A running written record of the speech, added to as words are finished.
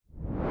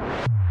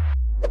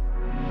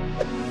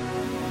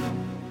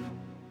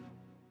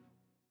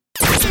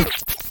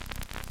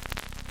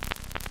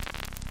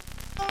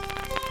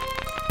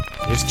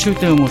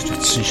Ирчүүдээ өмөрч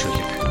үтсэн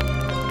шүлэг.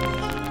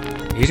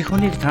 Ирэх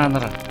хүнийг та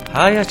нар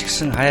хаяач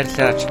гисэн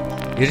хайрлаач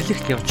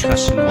ирлэгт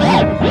явчихсан юм.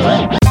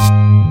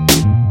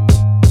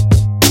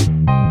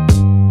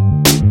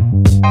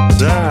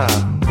 За,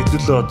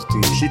 хэдүүлээд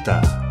хэлээ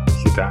да.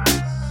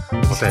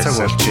 Цаг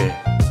болжээ.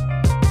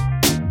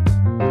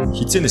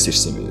 Хизэнээс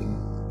ирсэн юм бэ?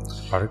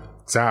 Бараг.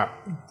 За,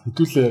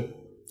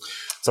 хэдүүлээ.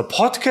 За,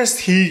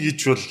 подкаст хий гэж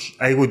бол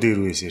айгуу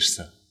дээр үеэс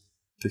ирсэн.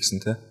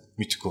 Тэгсэн те.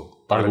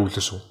 Мэдгүй. Бараг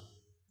өглөөс үү?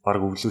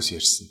 Бараг өглөөс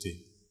ирсэн тийм.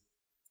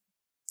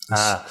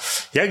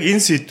 Яг энэ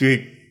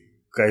сэдвийг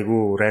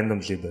айгуу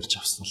randomly барьж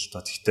авсан л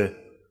та. Гэхдээ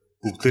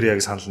бүгдээр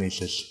яг санал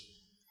нийлээл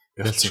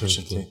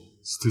явуулсан юм тийм.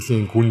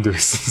 Сэтгэлийн гүнд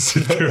байсан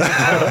сэдв.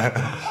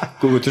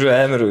 Гүг тэр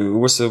амар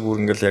угаасаа бүр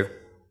ингээл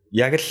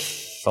яг л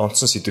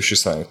онцсон сэдв шиг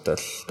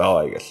санагдал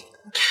даваа гэл.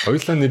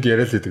 Хоёулаа нэг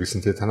яриад л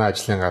идэгсэн тий танаа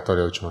ажлын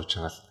гадуур явж мовж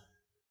байгаа л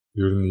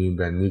ер нь юм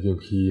байна. Нэг юм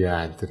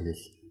хийя энэ төр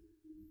гэл.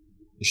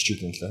 Ишчүүд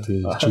юм лээ. Тий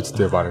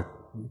ичүүдтэй баг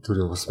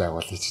төрийн ус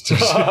байгуулъя гэж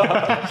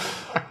байна.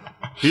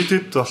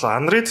 Бидэд бол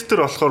Unread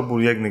дээр болохоор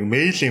бүр яг нэг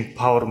mail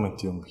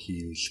empowerment юм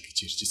хийвэл гэж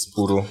ирж ирсэн.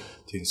 Бүрөө.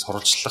 Тийм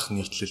сурвалжлах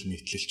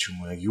нийтлэл ч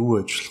юм уу яг юу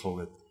ажиллах уу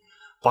гэд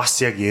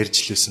бас яг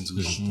ярьж лээсэн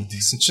зүйл.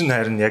 Тэгсэн чинь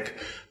харин яг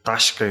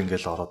Dashka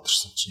ингээл ороод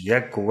ирсэн чинь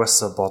яг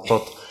угаасаа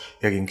бодоод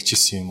яг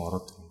ингэжсэн юм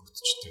ороод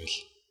ингүүтч тэгэл.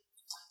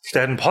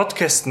 Гэхдээ харин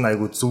подкаст нь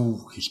айгу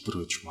зөв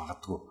хэлбэр гэж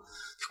магадгүй.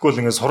 Тэгэхгүй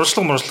бол ингээд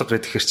сурвалжлага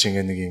гэхээр чи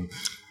ингээ нэг юм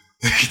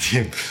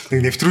тийм нэг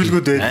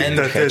нэвтрүүлгүүд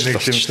байдаг та нэг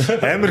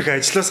тийм амар их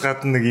ажлаас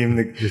гадна нэг юм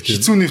нэг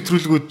хэцүү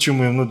нэвтрүүлгүүд ч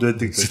юм уу юмнууд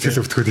байдаг.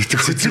 Сэтгэл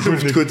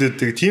өвтгөөд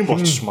байдаг. Тийм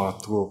болчих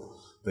магадгүй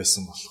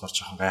байсан болохоор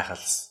жоохон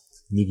гайхалсан.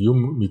 Нэг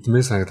юм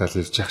мэдмээ санагдал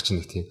ирж яах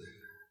чинь нэг тийм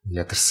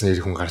ядарсан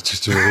эр хүн гарч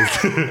ирж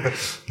байгаа.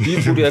 Би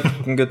бүр яг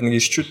ингээд нэг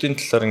ирчүүдийн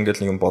талаар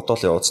ингээд нэг юм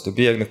бодоол яваадсан.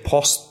 Би яг нэг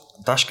пост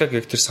Dashka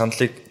гэх тэр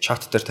саналыг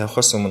чат дээр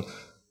тавихаас өмнө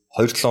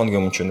 2-7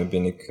 хоногийн өмнө ч би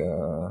нэг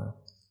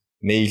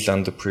mail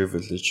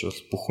underprivilege бол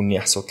бүх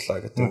хүний асуудлаа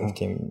гэдэг нэг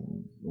тийм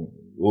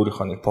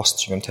өөрийнхөө нэг пост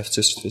шиг юм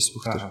тавьчихсан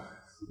Facebook дээр.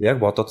 Яг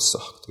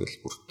бодоодсон ах.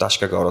 Тэгэл бүр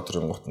Dashka-г ороод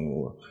ирэнгүүт нь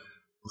бүр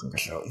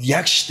ингээл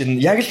яг штэ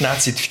яг л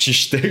наац идэвчин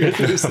штэ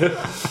гэдэг.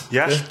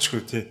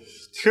 Яалчгүй тий.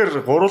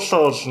 Тэгэхээр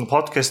гурлаа бол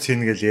подкаст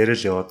хийнэ гэж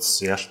яриад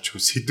яваадсан. Яалчгүй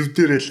сэдв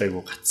дээрээ л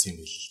айгу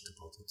гацсан юм л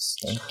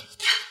бодоодсон.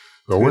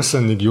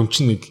 Угаасаа нэг юм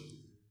чинь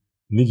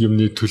нэг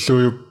юмны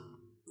төлөө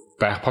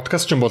байх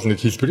подкаст ч юм бол нэг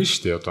хэлбэр нь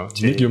шүү дээ одоо.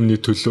 Нэг юмны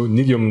төлөө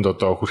нэг юмд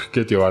одоо хүрэх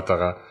гээд яваад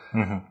байгаа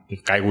нэг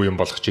гайгүй юм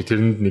болох чи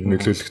тэрэнд нэг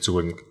нөлөөлөх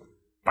зүгээр нэг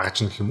багаж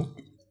нөх юм уу?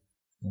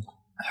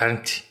 Харин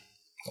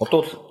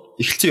одоо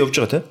эхэлсэн явж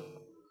байгаа тий?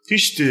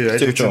 Тийш дээ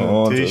ажиж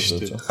байгаа. Тийш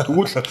дээ.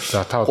 Тэгвэл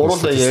за та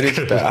гурлаа ярил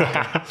л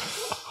да.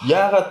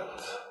 Яагаад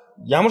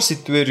ямар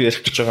сэдвээр ярих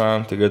гэж байгаа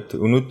юм тэгээд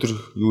өнөөдөр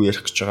юу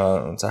ярих гэж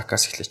байгаа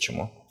заакаас эхлэч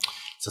юм уу?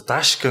 За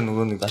Dashka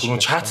нөгөө нэг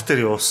түрүүн чат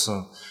дээр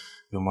явуулсан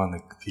юмаа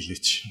нэг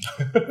хэлээч.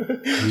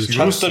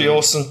 Чат дээр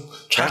явуулсан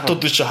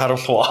чатууд чи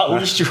харуулах уу?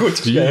 Уншиж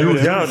өгөөч.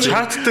 Яа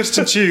чат дээр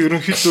чи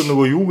ерөнхийдөө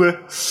нөгөө юугээ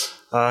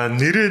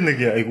нэрээ нэг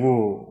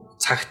айгу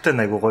цагтай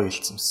айгу гоё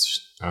хэлсэн юмсэн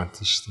шүү.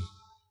 Тийм шүү дээ.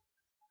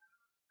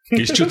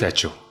 Гэрчүүд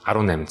ачив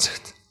 18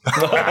 цагт.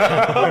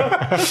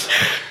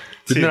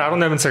 Бид нэр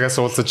 18 цагаас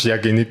уулзаж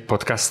яг энийг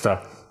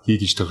подкаста хий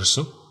гэж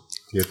тохирсон.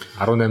 Тэгээд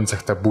 18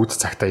 цагта бүгд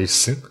цагтаа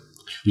ирсэн.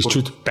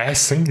 Ирчүүд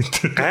байсан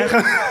гэдэг.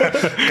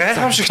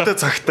 Гайхамшигтай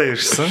цагтаа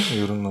ирсэн.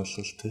 Ер нь бол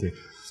тий.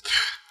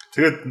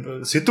 Тэгээд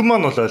сэдв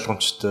маань бол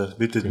ойлгомжтой.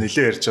 Бид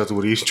нэлээ ярьж байгаа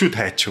зүгээр ирчүүд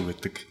хайчив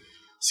гэдэг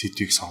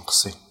сэдвийг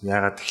сонгосон юм.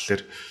 Яагаад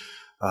тэгэхээр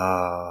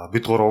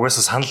бид гур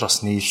угаасаа санал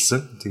бас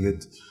нийлсэн.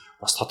 Тэгээд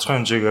бас тодорхой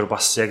хэмжээгээр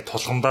бас яг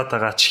тулгамдаад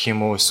байгаа ч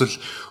юм уу эсвэл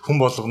хүн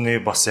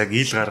болгоны бас яг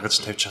ил гаргаж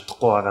тавьж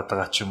чадахгүй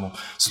байгаа ч юм уу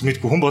эсвэл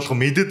мэдгүй хүн болго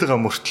мэдээд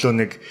байгаа мөртлөө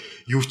нэг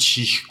юу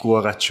ч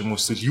хийхгүй байгаа ч юм уу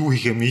эсвэл юу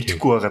хийхээ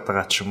мэдэхгүй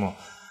байгаа ч юм уу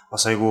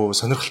бас айгу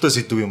сонирхолтой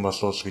сэдв юм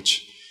болов уу гэж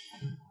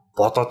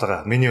бодоод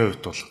байгаа. Миний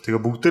хувьд бол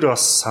тэгээ бүгдээрээ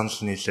бас санал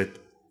нийлээд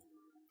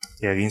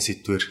яг энэ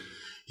сэдвээр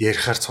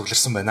ярихаар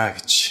цугларсан байна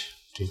гэж.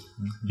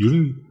 Ер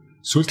нь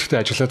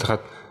сүүлдээ ажиллаад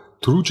хахад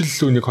түрүү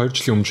жил лөө нэг 2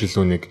 жилийн өмнө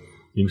жилөө нэг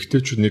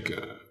эмэгтэйчүүд нэг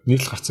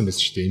нийлэл гарсан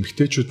байсан шүү дээ.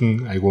 Эмэгтэйчүүд нь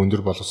айгу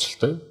өндөр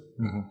боловсролтой.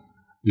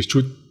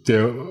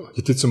 Ирчүүдтэй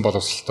хэдийдсэн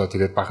боловсролтой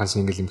тэгээд бахан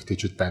сингл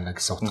эмэгтэйчүүд байна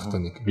гэсэн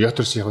утгатай нэг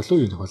Reuters явуулаа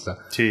юу нэг болоо.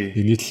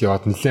 Нэг нийтлэл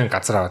яваад нэлээд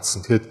газар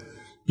аваадсан. Тэгээд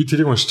би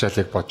тэрийг уншичаал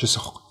яг бодож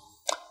байсан хөө.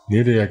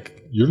 Нэрээ яг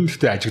ер нь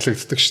ихтэй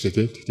ажиглагддаг шүү дээ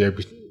тий. Тэгээд яг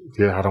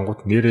тэгээд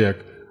харангуут нэрээ яг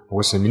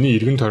угаасаа миний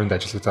эргэн тойронд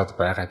ажиглагдаад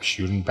байгаа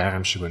биш ер нь байгаа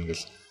юм шиг байна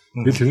гэл.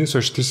 Тэгээд тэрнээс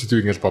хойш тэр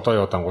сэдвийг ингээл бодоо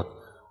яваадангууд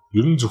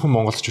ер нь зөвхөн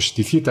монголч биш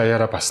дэлхийд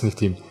даяараа бас нэг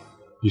тийм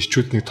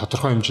ирчүүд нэг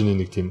тодорхой хэмжээний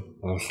нэг тийм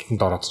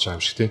уналтанд ороод байгаа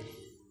юм шиг тий.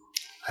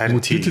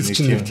 Харин тийм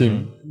нэг тийм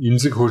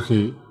имзэг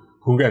хөөрхий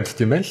хөнгө амьд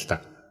тийм байна л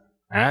та.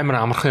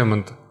 Амар амархан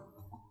юмд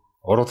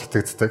уруу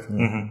татагддаг.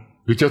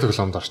 Видео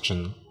тоглоомд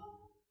орчин,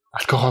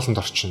 алкоголонд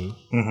орчин,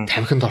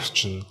 тамхинд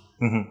орчин.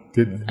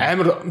 Тэгээд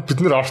амар бид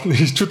нэр орчин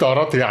ирчүүд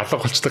ороод тэгээ алга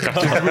болчдаг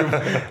гарч ирэх юм.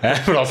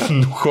 Амар олон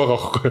нөх байгаа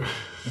байхгүй.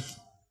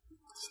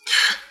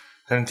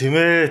 Харин тийм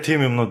ээ,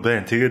 тийм юмнууд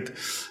байна. Тэгээд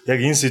яг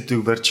энэ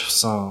сэдвийг барьж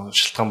авсан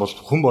шалтгаан бол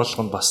хүн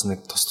болгонд бас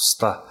нэг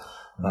тусдаа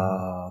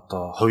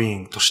одоо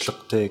хувийн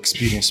туршлагатай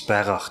experience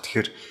байгаа бах.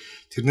 Тэгэхээр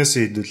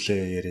тэрнээсээ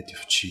хэдүүлээ яриад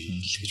явчих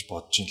гэж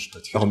бодож ин л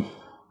та. Тэгэхээр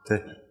тий.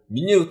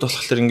 Миний хувьд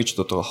болохоор ингэж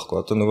боддог байхгүй.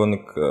 Одоо нөгөө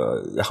нэг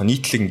яг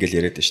нийтлэг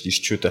ингээл яриад байна шүү дээ.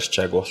 Ирчүүд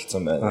арчааг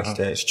уулцсан байна гэл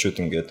тий. Ирчүүд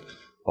ингээд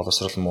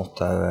боловсрал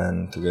муутай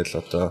байна. Тэгэл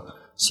одоо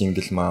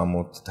single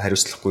mom-ууд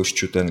хариуцлахгүй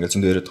ирчүүд байна гэж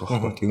зөндөө яриад байгаа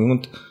байхгүй.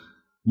 Тэгвэл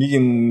нэг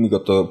юмыг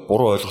одоо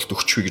буруу ойлголт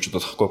өгчихвэ гэж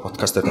боддог байхгүй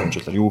подкастаар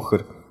дамжуулаад юу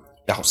гэхээр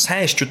яг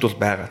сайн ирчүүд бол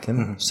байгаа тийм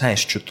үү? Сайн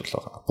ирчүүд бол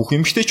байгаа. Бүх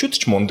эмэгтэйчүүд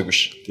ч мундаг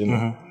биш тийм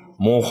үү?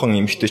 Муухан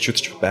эмэгтэйчүүд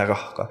ч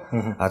байгаа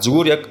байхгүй. А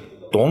зүгээр яг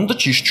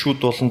дундаж ирчүүд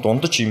болон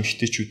дундаж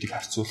эмэгтэйчүүдийг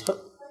харьцуулахад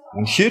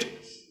үнэхээр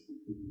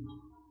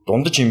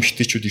дундаж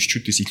эмэгтэйчүүд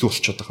ирчүүдээс илүү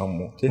болчиход байгаа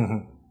юм уу тийм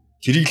үү?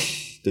 Тэрийг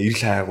л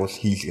эрэл хайгуул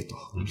хийлгээд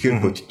байгаа. Үнэхээр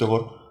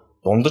бодтойгоор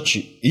дундаж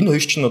энэ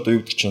хоёр чинь одоо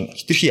юу гэдэг чинь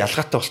хитрхи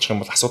ялгаатай болчих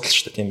юм бол асуудал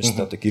шүү дээ тийм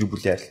ээ одоо гэр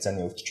бүлийн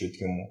харилцааны хувьд ч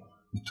байдаг юм уу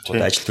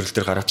одоо ажил төрөл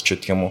дээр гараад ч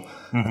байдаг юм уу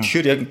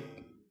тэгэхээр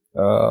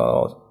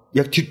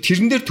яг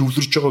тэрэн дээр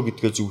төвлөрж байгаа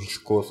гэдгээ зөв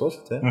хэлэхгүй бол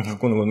тийм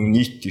тэгэхгүй нөгөө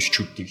нийт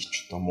ирчүүдийг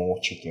ч одоо муу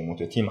ч гэдэг юм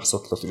уу тийм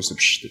асуудал бол ерөөсөө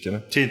биш шүү дээ тийм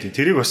ээ тийм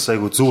тэрийг бас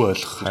айгу зөв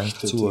ойлгох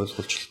хэрэгтэй зөв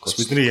ойлгуулж хэлэхгүй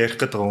бидний ярих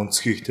гэдэг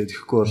өнцгийг ихтэй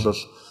тэгэхгүй бол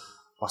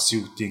бас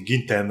юу гэдэг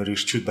гинт амир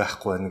ирчүүд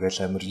байхгүй байна гэж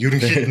амир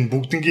ерөнхийд нь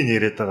бүгднгийн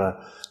яриад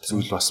байгаа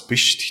зүйл бас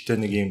биш гэхдээ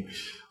нэг юм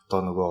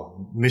одоо нөгөө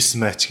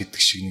mismatch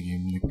гэдэг шиг нэг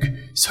юм нэг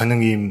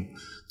сонин юм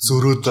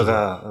зөрөөд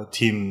байгаа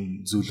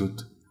тийм зүйлүүд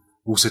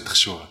үүсэж тах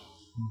шүү.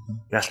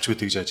 Ялчгүй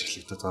тэгж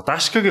ажиглагдаад байгаа.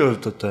 Дашкагийн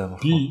хувьд одоо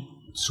ямар би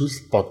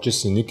сүлд бодож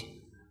ирсэн нэг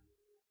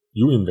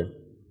юу юм бэ?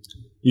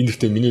 Энэ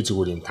ихтэй миний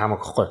зүгээр юм таамаг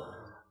гэхгүй.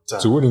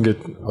 Зүгээр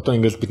ингээд одоо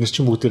ингээд бид нар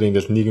чинь бүгдээр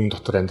ингээд нийгэм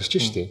дотор амьдарч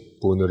шүү дээ.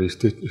 Бөөнөр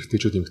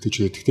эрэгтэйчүүд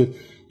эмэгтэйчүүд. Гэхдээ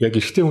яг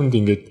эрэгтэй хүнд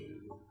ингээд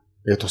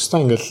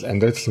тусдаа ингээд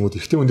амьдрал хэлмүүд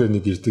эрэгтэй хүн дээр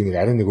нэг ирдэг нэг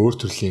арай нэг өөр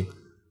төрлийн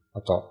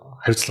одоо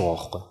хариуцлага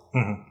байгаа байхгүй.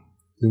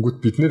 Тэнгүүт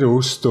бид нэр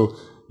өөрсдөө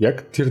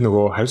яг тэр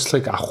нөгөө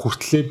хариуцлагыг авах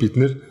хүртлээр бид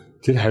нэр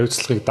тэр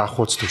хариуцлагыг даах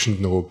хуц төвшөнд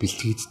нөгөө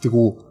бэлтгэгддэг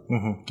үү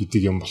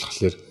гэдэг юм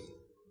болохоор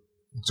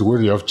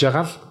зүгээр явж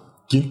байгаа л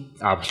гинт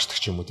болчихдаг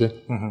ч юм уу те.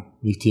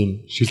 Нэг тийм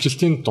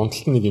шилжилтийн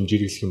дундталт нэг юм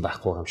жиргэлэх юм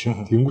байхгүй юм шиг.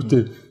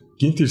 Тэнгүүтээ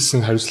гинт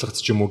ирсэн хариуцлагт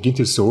ч юм уу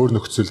гинт ирсэн өөр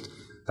нөхцөлд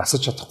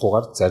дасаж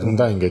чадахгүйгээр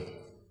заримдаа ингээд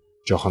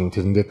жоохон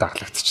тэрэндээ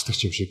даглагдчихдаг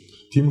юм шиг.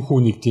 Тиймэрхүү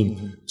нэг тийм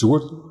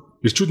зүгээр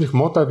ирчүүд нэг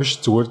муудаа биш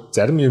зүгээр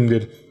зарим юм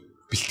дээр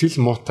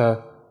бэлтгэл муутай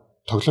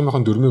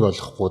тоглоомын дүрмийг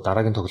олохгүй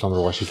дараагийн тоглоом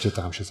руугаа шилжээд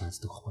байгаа юм шиг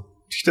санагддаг байхгүй.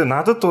 Гэхдээ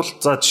надад бол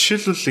за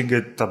жишээлбэл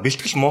ингээд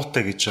бэлтгэл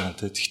муутай гэж байгаа юм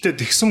те. Гэхдээ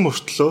тэгсэн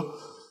мөртлөө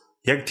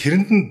яг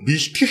тэрэнд нь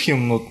бэлтгэх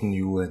юмнууд нь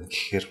юу вэ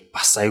гэхээр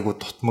бас айгүй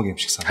дутмаг юм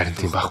шиг санагддаг. Харин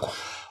тийм байхгүй.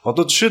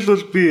 Одоо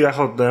жишээлбэл би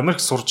яг Америк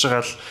сурж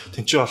байгаа л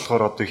тэнцээ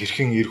болохоор одоо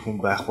хэрхэн эр хүн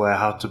байх вэ?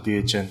 How to be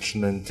a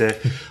gentleman те.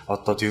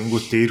 Одоо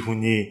тэнгуүтээ эр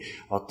хүний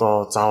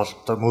одоо заавал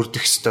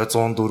мөрдөх ёстой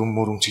 104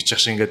 мөрөм чиж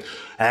ах шиг ингээд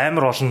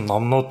амар олон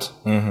номнууд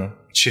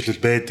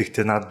жишээлбэл байдаг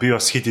те. Наад би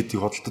бас хэд хэдийг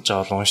худалдаж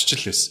аваад уншиж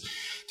л байсан.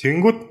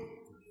 Тэнгуүт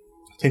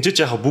тэнцэж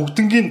яг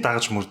бүгднгийн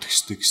дагаж мөрдөх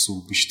ёстой гэсэн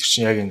үг биш. Тэр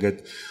чинь яг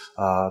ингээд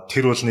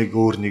тэр бол нэг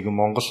өөр нэгэн,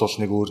 Монгол бол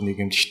нэг өөр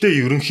нэгэн. Гэхдээ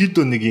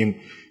ерөнхийдөө нэг юм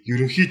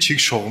ерөнхий чиг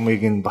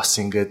шугамыг нь бас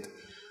ингээд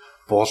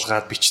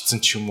буулгаад бичсэн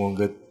ч юм уу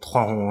ингээд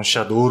тухайн хүн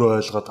уншаад өөрөө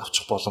ойлгоод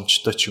авчих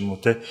боломжтой ч юм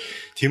уу те.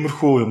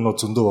 Тиймэрхүү юмнууд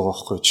зөндөө байгаа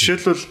байхгүй.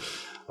 Жишээлбэл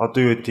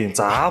одоо юу гэдгийг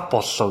за А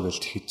боллоо гэж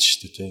тэгэхэд шүү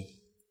дээ те.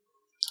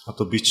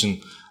 Одоо би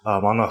чинь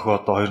манай охин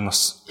одоо 2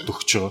 нас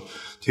төгсөж байгаа.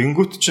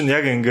 Тэнгүүт чинь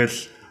яг ингээд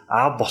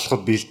А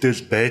болоход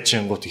бэлдээл байж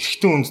ангууд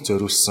эрэгтэй хүнд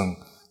зориулсан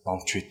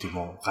номч байд юм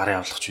уу?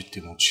 Гарын авлагч байд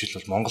юм уу?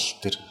 Жишээлбэл Монгол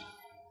төр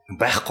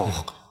байхгүй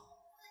байхгүй.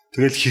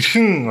 Тэгэл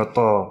хэрхэн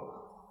одоо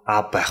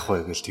А байх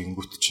вэ гэж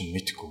тэгэнгүүт чинь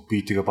мэдгүй.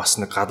 Би тэгээ бас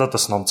нэг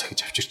гадаадаас ном захиж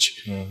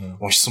авчирч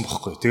уншсан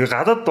бохгүй. Тэгээ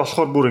гадаад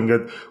болохоор бүр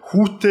ингээд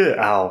хүүтэй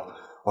аав,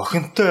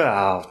 охинтой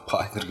аав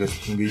партнер гэл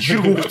ингээд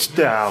ихэр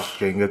хүүхдтэй аав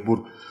гэх ингээд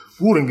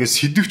бүр ингээд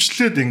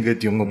сэдвчлээд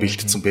ингээд юм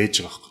бэлдсэн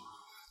байж байгаа байхгүй.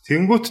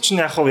 Тэгэнгүүт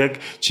чинь яг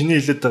чиний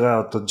хэлээд байгаа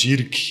одоо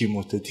жирэг гэх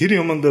юм уу те. Тэр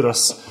юмн дээр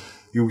бас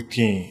юу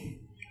гэдгийг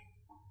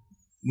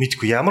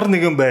мэдгүй ямар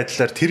нэгэн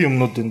байдлаар тэр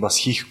юмнуудыг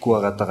бас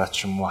хийхгүй байгаа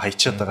ч юм уу,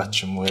 хайчаад байгаа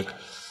ч юм уу яг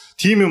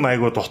тийм юм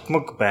айгуу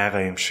дутмаг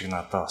байгаа юм шиг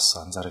надад бас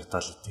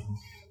анзаарагдал идэв.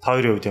 Та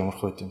хоёрын хувьд ямар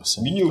хөө юм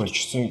бэ? Миний хувьд ч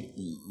гэсэн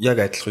яг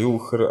адилхан. Юу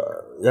гэхээр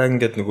яг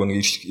ингээд нөгөө нэг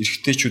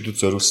эрэгтэйчүүдэд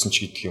зориулсан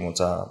ч гэдэг юм уу.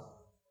 За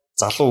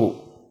залуу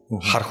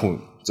хар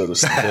хүн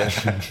зориулсан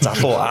тийм.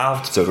 Залуу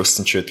аавд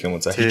зориулсан ч гэдэг юм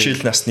уу. За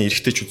хичээл насны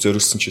эрэгтэйчүүд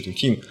зориулсан ч гэдэг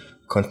тийм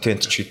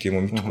контент ч гэдэг юм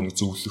уу. Мэдхгүй нэг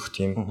зөвлөх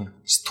тийм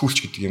сэтгүүлч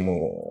гэдэг юм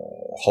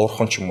уу.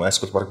 Ховорхон ч юм уу.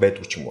 Эсвэл баг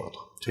байдгүй ч юм уу.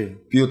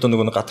 Тийм. Би одоо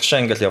нөгөө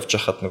гадагшаа ингээл явж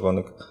байхад нөгөө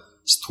нэг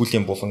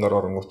сэтгүүлийн булангаар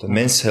оронгууд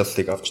men's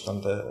health-ыг авч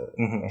дандаа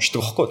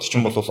уншдаг байхгүй. Тэр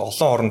чинь бол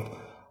олон оронд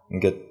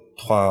ингээд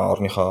тухайн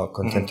орныхоо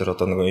контентер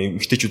одоо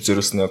нэг эмэгтэйчүүд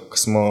зориулсан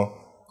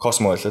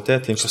Cosmo байлаа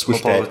тийм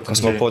сэтгүүлтэй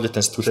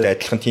Cosmopolitan сэтгүүлтэй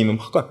адилхан тийм юм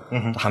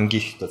байхгүй.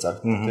 Хамгийн их одоо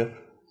зарагддаг тийм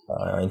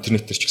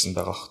интернетээр ч гэсэн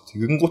байгаа бах.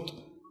 Тэгэнгүүт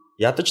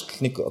ядаж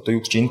л нэг одоо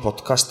юу гэж энэ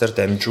подкастаар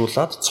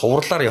дамжуулаад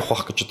цувралаар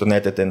явах гэж одоо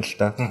найдаад байна л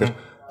та. Тэгэхээр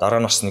дараа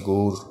нь бас нэг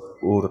өөр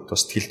өөр одоо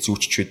сэтгэл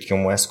зүйч ч гэдэг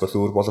юм уу, эсвэл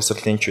өөр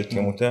боловсролын ч гэдэг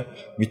юм уу те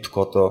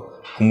мэдхгүй одоо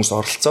хүмүүс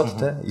оролцоод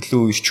те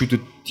илүү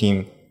ирчүүдэд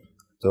тийм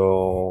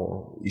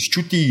одоо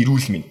ирчүүдийн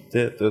эрүүл мэнд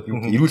те одоо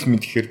эрүүл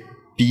мэнд гэхээр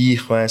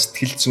биеийнх байна,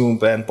 сэтгэл зүйн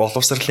байна,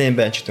 боловсролын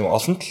байна ч гэдэг юм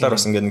олон талаар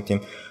бас ингээд нэг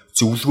тийм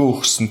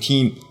зөвлөгөө өгсөн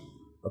тийм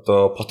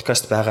одоо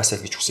подкаст байгаасаа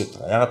гэж хүсэж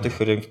байгаа. Ягаад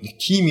гэхээр нэг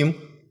тийм юм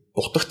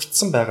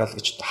дутагдсан байгаа л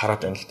гэж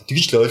хараад байна л да.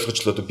 Тэгж л ойлгож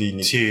л одоо би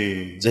нэг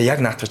за яг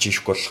наатах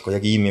хийхгүй болохгүй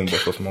яг ийм юм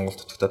бол Монгол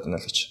дутагдаад байна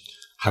л гэж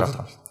хараад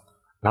байна.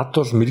 Над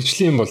бол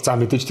мэрэгжлийн юм бол за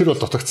мэдээж тэр бол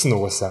дутагдсан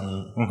угаасаа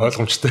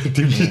ойлгомжтой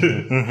тийм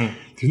шүү.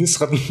 Тэрнээс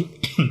гадна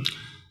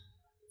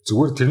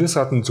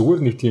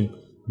зүгээр нэг тийм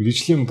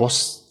мэрэгжлийн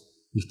бус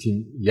нэг тийм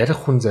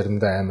ярих хүн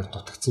заримдаа амар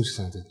дутагдсан шиг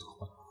санагддаг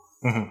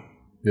байхгүй.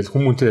 Ингээл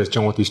хүмүүнтэй ярьж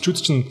байгууд ирчүүд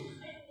чинь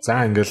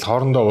за ингээл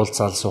хоорондоо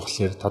уулзаал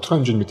суухлаар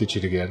тодорхой хэмжээнд мэдээж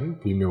хэрэг ярина.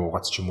 Бимээ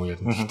угац ч юм уу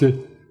ярина. Гэхдээ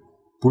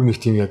бүр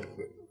нэг тийм яг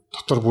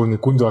дотор бүр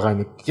нэг гүнд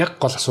байгаа нэг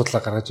яг гол асуудлаа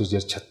гаргаж ирж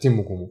ярьж чаддсан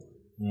юм уу?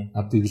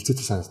 Над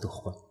илзээтэй санагддаг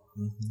байхгүй.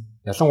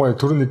 Ялангуяа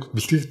түр нэг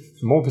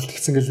бэлтгэх муу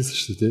бэлтгэгдсэн гэлээсэн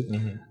шүү дээ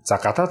тий.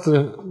 За гадаад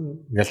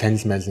ингээл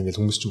танил майл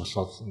ингээл хүмүүс ч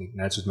болохоор нэг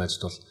найзууд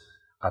бол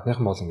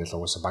гадныхан бол ингээл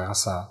угаасаа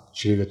багасаа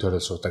ширээгээ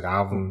төрөөс суудаг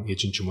аав нь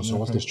ээж нь ч юм уу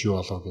сургууль дээр ч юу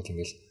болоо гэл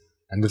ингээл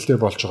амьдрал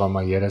дээр болж байгаа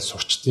маа яриад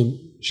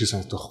сурчдсан шиг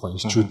санагдах байхгүй.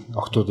 Ирчүүд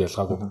октод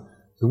ялгаагүй.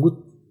 Тэнгүүд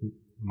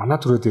манай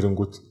төрөө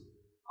дэрэнгүүд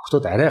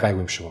октод арай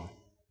гайгүй юм шиг байна.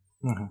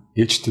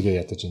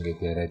 Ээжтэйгээ ядаж ингээд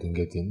яриад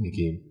ингээд нэг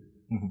юм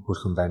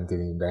хөрхөн байн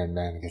дээр юм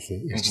байна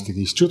гэсэн ярьчдаг.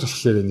 Ирчүүд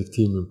болохоор нэг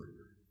тийм юм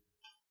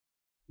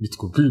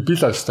мэдгүй би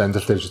л өөртөө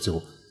амьдрал дээр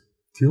үзээгүй.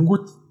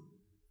 Тэнгүүд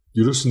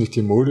ерөөс нэг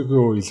тийм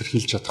өөрийгөө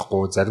илэрхийлж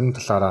чадахгүй зарим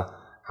талаараа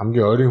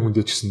хамгийн ойрын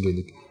хүндээ ч гэсэндээ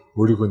нэг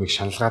өөрийгөө нэг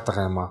шаналгаад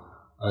байгаа юм а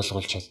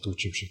ойлгуулж чаддгүй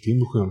юм шиг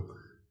тиймэрхүү юм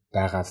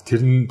байгаад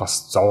тэр нь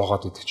бас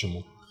зовоогоод идэх ч юм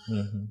уу.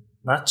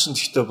 Наа чин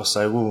гэхдээ бас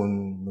айгүй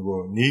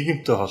нөгөө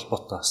нийгэмтэй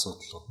холбоотой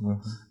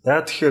асуудал.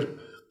 Яг тэгэхээр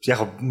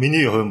яг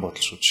миний хувийн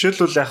бодол шүү.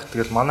 Жишээлбэл яг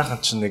тэгэл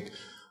манайхан чинь нэг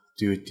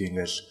юу гэдэг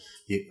ингээл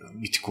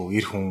мэдхгүй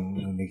эр хүн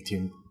нэг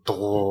тийм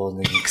дугуй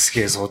нэг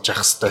XG сууж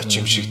явах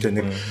хэрэгтэй юм шигтэй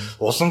нэг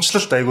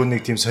уламжлалт айгүй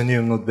нэг тийм сони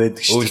юмнууд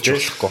байдаг шүү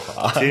дээ.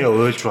 Тийм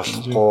уйлж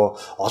болохгүй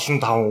олон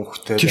таван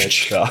хүүхтэй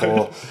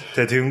байхгүй.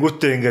 Тэгээ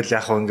тэнгүүтээ ингээл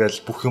яг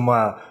ингээл бүх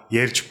юмаа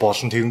ярьж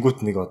болон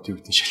тэнгүүт нэг одоо юу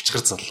гэдэг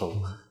шалчгар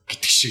залуу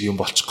гэдэг шиг юм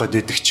болчих гээд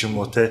байдаг ч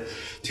юм уу те.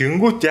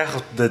 Тэнгүүт яг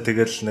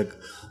тэгэл нэг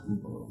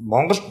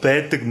Монголд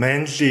байдаг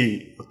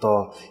манли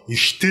одоо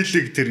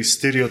эрхтэлэг тэр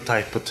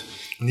стереотипд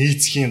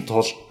нийцхийн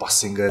тулд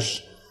бас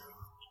ингээл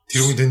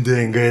тэр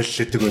хүндээ ингээл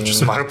лэдэг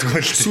учраас магадгүй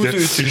л сүүлийн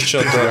үед тэр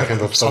чинь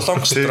одоо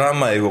солонгос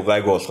драма айгуу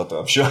гайгүй болгоод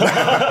байгаа юм шиг.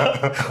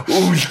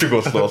 Үйлдэг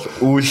болол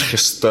үйлэх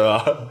ёстой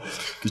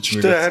гэж мэгээ.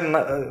 Тэгэхээр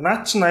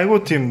наад чинь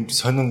айгуу тийм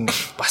сонин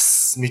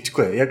бас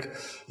мэдгүй. Яг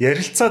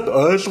ярилцаад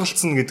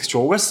ойлголцсон гэдэг чинь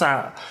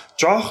угаасаа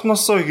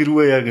жоохносоо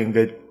хэрвээ яг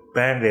ингээд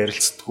байнга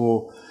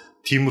ярилцдаггүй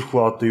тиймэрхүү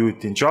одоо юу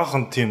гэдэг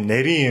жоохон тийм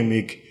нарийн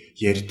ямиг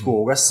ярьдаггүй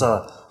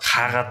угаасаа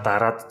хаагаад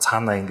дараад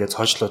цаанаа ингээд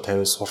цоочлоо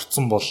тавиад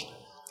сурцсан бол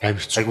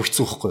айгу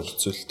хэцүү байхгүй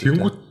зүйл.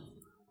 Тэнгүүт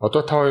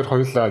одоо та хоёр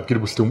хоёулаа гэр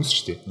бүлтэй хүмүүс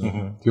шүү дээ.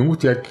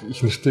 Тэнгүүт яг их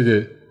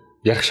нэртэйгээ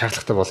ярих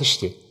шаардлагатай болно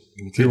шүү дээ.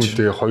 Тэр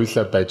үнтэйгээ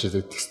хоёулаа байж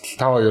тэгтэл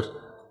та хоёр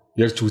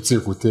ярьж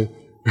үзээгүй те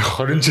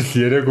 20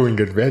 жил яриаггүй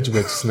ингээд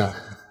байжснаа.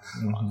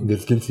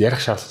 Ингээд гинт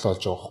ярих шаардлагатай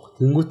болж байгаа байхгүй.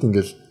 Тэнгүүт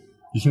ингээд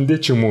ихэндээ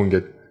ч юм уу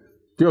ингээд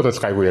би бол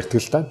гайгүй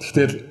ярьдаг л та.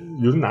 Тэгтэл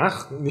ер нь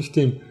анх нэг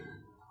тийм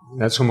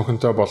найз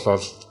хүмүүнтэй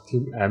болоод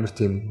тийм амар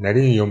тийм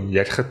нарийн юм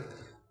ярихад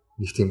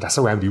нэг тийм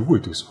дасаг амар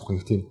эвгүй байдаг гэсэн үг.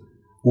 Нэг тийм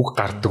үг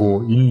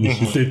гардаггүй энэ нэг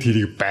хилээд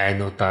тэрийг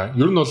байна уу да.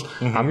 Ер нь бол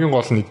хамгийн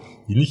гол нэг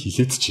энийг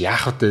хилээд чи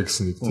яах вэ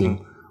гэсэн нэг тийм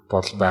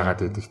бодол байгаад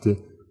байдаг тий.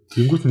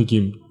 Тэнгүүт нэг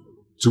юм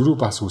зөрүү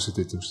бас үүсэт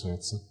байдаг юм шиг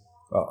санагдсан.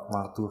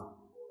 Магадгүй.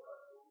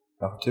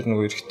 Яг тэр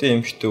нөгөө эрэгтэй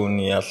эмэгтэй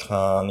үний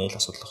ялгааны л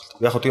асуудал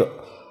байна. Яг тэгээ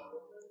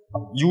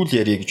юу л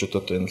ярих гэж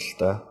бодоод байна л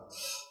да.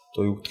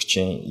 Одоо юу гэдэг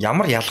чинь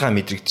ямар ялгаа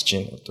мэдрэгдэж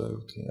байна. Одоо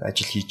юу гэдэг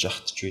ажил хийж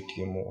яхад ч байдаг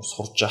юм уу,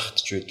 сурж яхад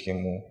ч байдаг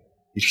юм уу.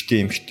 Эрэгтэй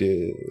эмэгтэй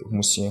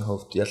хүмүүсийн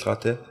хувьд ялгаа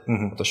те.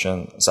 Одоо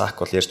шин Зак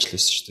бол ярьж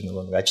лээсэн шүү дээ.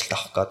 Нөгөө нэг ажилд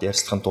авах гад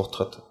ярьцлахын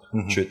дуутахад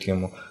ч байдаг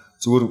юм уу.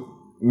 Зүгээр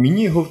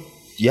миний хувьд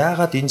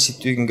яагаад энэ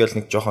сэдвийг ингээл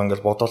нэг жоохон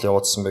ингээл бодоол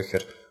явуулсан бэ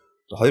гэхээр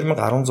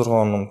 2016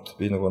 онд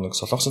би нөгөө нэг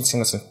Солонгосын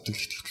засгийн сэтгэл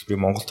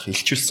хөтөлбөрийг Монголд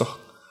илчүүлсэн.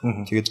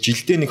 Тэгээд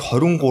жилдээ нэг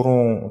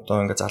 23 одоо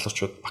ингээд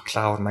залуучууд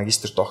бакалавр,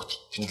 магистр, доктор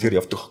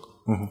тэтгэлгээр явдаг.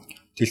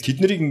 Тэгэл тэд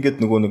нарыг ингээд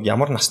нөгөө нэг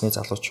ямар насны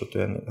залуучууд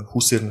байна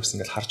хүүсээр нас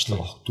ингээд харж л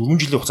байгаа. 4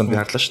 жилийн хугацаанд би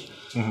харлаа шүү дээ.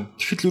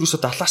 Тэгэхэд л ерөөсө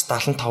 70-аас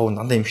 75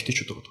 дандаа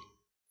эмэгтэйчүүд байгаа.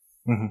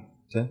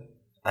 Тэ?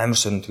 Амар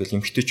сонь тэгэл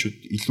эмэгтэйчүүд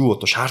илүү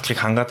одоо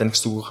шаардлагыг хангаад байна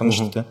гэсэн үг хана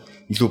шүү дээ.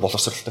 Илүү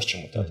боловсралтай ч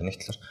юм уу тэ нэг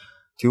талаар.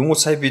 Тэгвэл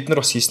сая бид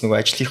нар бас хийсэн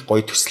нөгөө ажлынх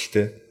гоё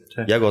төсөлтэй.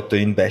 Яг одоо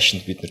энэ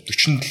байшинд бид нар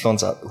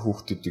 47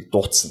 хүүхдүүдийг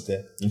дуудсан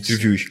тэ.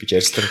 Интервью хийх гэж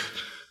ярьслаа.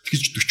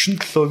 Тэгэж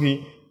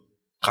 47-гийн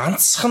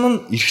ганцхан нь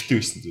эрэгтэй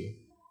байсан дээ.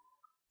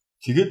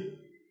 Тэгээд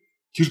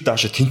тэр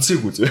даашаа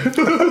тэнцээгүй зөө.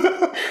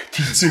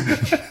 Тэнцээгүй.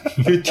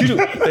 Тэгээд тэр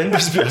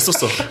бандерс би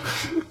асуусан.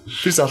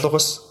 Тэр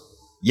залуугаас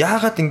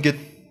яагаад ингэж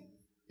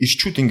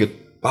ирчүүд ингэж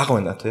баг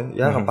байна те?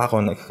 Яагаад баг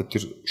байна гэхэд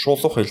тэр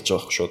шуулуух хэлж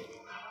байгаа хэрэг шууд.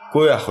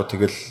 Үгүй яах вэ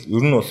тэгэл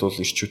ер нь бол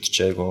ирчүүд ч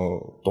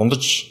айгу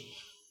дундаж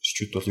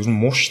ирчүүд бол ер нь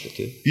муу шүү дээ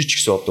тий. Би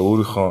ч гэсэн одоо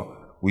өөрийнхөө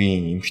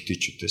үеийн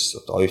эмэгтэйчүүдээс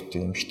одоо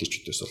оюутан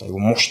эмэгтэйчүүдээс бол айгу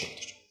муу шүү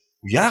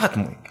дээ. Яагаад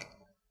муу юм бэ?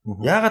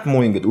 Яагаад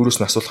муу ингэж өөрөөс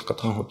нь асуулах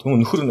гэдэг юм. Тэгвэл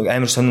нөхөр нэг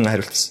амар сонин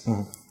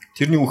хариултсан.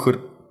 Тэрний үхээр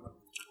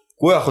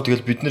үгүй яах вэ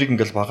тэгэл бид нарыг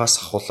ингээл багаас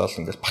ахуулаад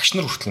ингээл багш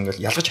нар хүртэл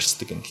ингээл ялгаж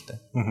харцдаг юм л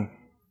та.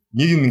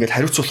 Нэг юм ингээл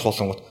хариуцуулах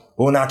болгонгод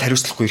өө наад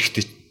хариуцлахгүй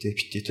хэрэгтэй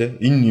битээ тий.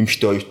 Энэ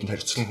эмэгтэй оюутанд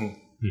хариуцлах.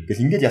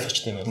 Ингээл ингээд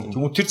ялгачтай юм.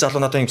 Тэгвэл тэр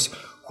залуу надад юмс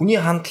хүний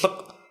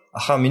хандлага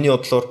ахаа миний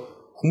бодлоор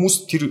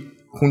хүмүүс тэр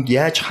хүнд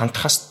яаж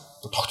хандхаас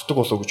тогтдог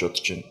болов гэж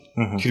бодож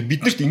байна. Тэр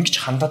биднэрт ингэж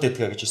хандаад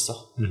байдгаа гэж хэлсэн.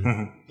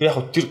 Тэр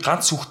яг тэр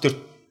ганц хүүхдээр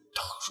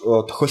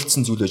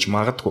тохиолдсон зүйл байж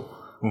магадгүй.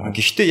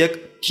 Гэхдээ яг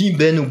тийм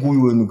байна уугүй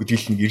юу вэ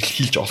гэдгийг нэг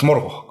эрэлхийлж олмоор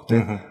байгаа байхгүй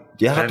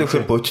тий. Ягаад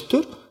гэвэл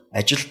бодтоор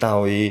ажил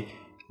давъя,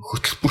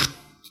 хөтөлбөрт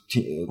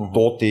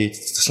дуудъя,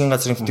 засгийн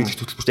газрын тэтгэх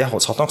хөтөлбөрт яг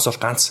солонгос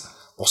бол ганц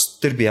бус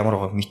дээр би ямар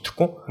байгааг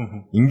мэдэхгүй.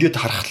 Ингээд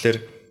харахаар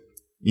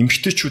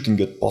эмгтээчүүд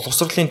ингээд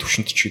боловсролын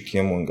түвшинд ч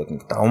гэдэг юм уу ингээд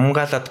нэг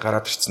давмгаалаад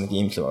гараад ирсэн нэг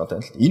юм л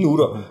байгаа юм л. Энэ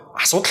өөрөө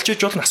асуудалч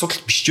гэж болно,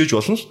 асуудал биш гэж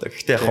болно л да.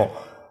 Гэхдээ яг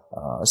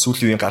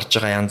сүүлийн үеийн гарч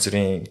байгаа янз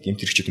бүрийн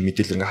гэмтэрэгчүүд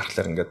мэдээлэл ингээд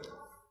харахаар ингээд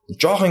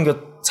жоох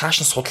ингээд цааш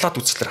нь судлаад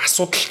үзэхлээр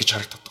асуудал гэж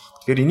харагдаад байгаа.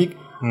 Тэгэхээр энийг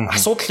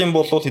асуудал юм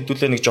болвол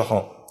хэдүүлээ нэг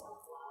жоохон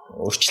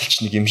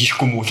өөрчлөлч нэг юм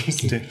хийхгүй мүү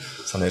гэсэн тий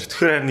санаа ирдэг.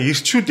 Тэгэхээр харин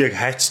ирчүүд яг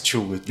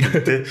хайцчихв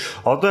гэдэг тий.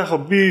 Одоо яг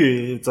би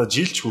за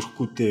жилч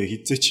хүрэхгүй дээ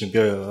хизээ чинь би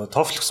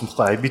TOEFL гэсэн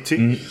бохгүй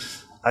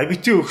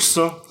IBT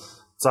өгсөн.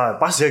 За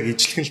бас яг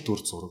ижлэхэн л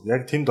дүр зураг.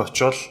 Яг тэнд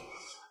очиод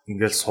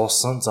ингээл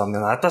суусан. За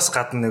надаас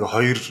гадна нэг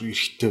 2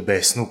 эрэгтэй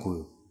байсан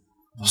уугүй юу?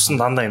 Бус нь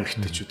дандаа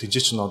эмэгтэйчүүд.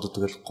 Тэжээ чинь одоо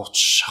тэгэл 30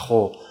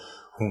 шахуу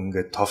хүн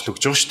ингээд TOEFL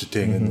өгж байгаа шүү дээ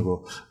тий. Ингээд нөгөө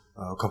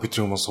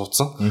компьютерийн хүмүүс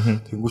суудсан.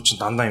 Тэнгүүт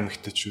чинь дандаа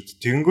эмэгтэйчүүд.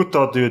 Тэнгүүт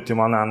одоо юу гэдэг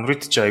манай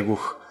Android чи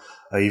айгүйх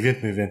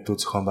ивентүүд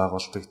зохион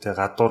байгуулдаг. Тэ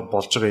гадуур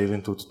болж байгаа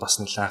ивентүүдэд бас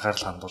нэлээд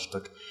анхаарал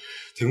хандуулдаг.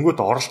 Тэнгүүт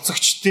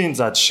оролцогчдын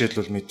за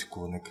жишээлбэл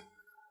мэдэхгүй нэг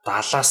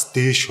 70-аас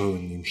дээш хувь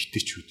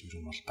эмэгтэйчүүд ер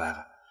нь бол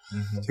байгаа.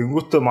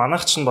 Тэнгүүт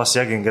манайх чинь бас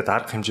яг ингээд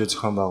арга хэмжээ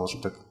зохион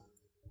байгуулдаг.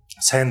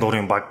 Сайн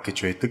дурын баг гэж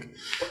байдаг.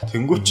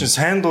 Тэнгүүт чинь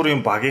сайн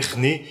дурын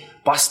багийнхны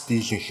бас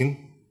дийлэнх нь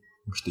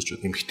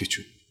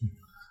эмэгтэйчүүд.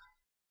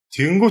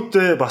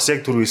 Тэнгүүтээ бас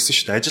яг түр хэлсэн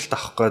шүү дээ. Ажилд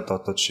авах гээд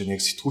одоо жишээ нь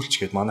яг сэтгүүлч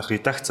гээд манайх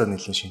редакцаа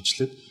нэлээд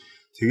шинжилээд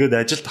тэгээд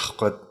ажилд авах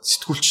гээд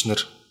сэтгүүлч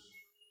нар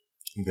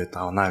ингээд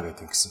авнаа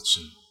гэдэг ингэсэн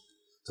чинь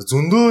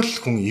зөндөөл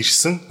хүн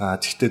ирсэн.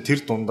 Тэгвэл тэр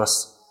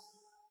дундаас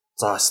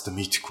за өстө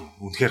мэдхгүй.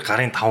 Үнэхээр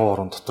гарын 5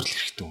 орон дотор л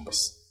хэрэгтэй хүн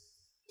байсан.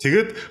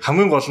 Тэгээд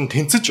хамгийн гол нь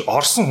тэнцэж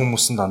орсон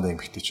хүмүүс нь дандаа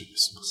эмэгтэйчүүд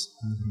байсан бас.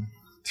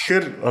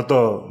 Тэгэхээр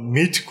одоо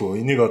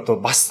мэдхгүй. Энийг одоо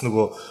бас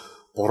нөгөө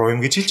буруу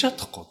юм гэж хэлж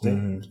чадахгүй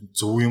тийм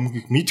зөв юм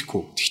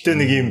мэдхгүй. Гэхдээ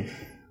нэг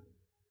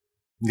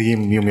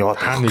юм яваад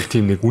та нэг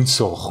тийм нэг үнс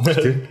байгаа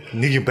байхгүй тийм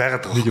нэг юм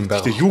байгаад байгаа.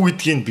 Гэхдээ юу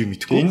гэдгийг би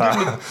мэдхгүй.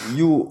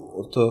 Юу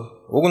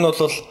одоо уг нь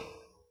бол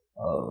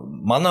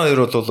манай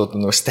хоёр бол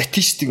нөгөө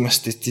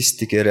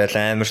статистик яриад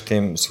амар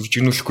тийм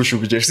сүржигнүүлэхгүй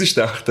шүү гэж ярьсан шүү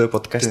дээ анх тэ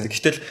подкаст.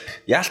 Гэтэл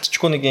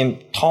яалтчгүй нэг юм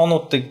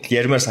тоонуудыг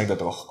ярмаар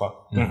санагдаад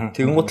байгаа байхгүй.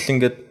 Тэгэнгүүт л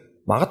ингээд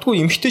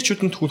магадгүй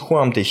эмгтээчүүдэнд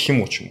хүн амдаа их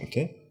юм уу ч юм уу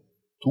тийм.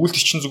 Тэгвэл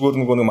чинь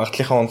зүгээр нөгөө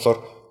магадлалынхаа онолоор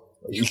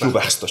илүү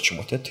байх хэрэгтэй ч юм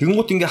уу те.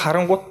 Тэгэнгүүт ингээ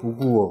харангууд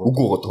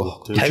үгүй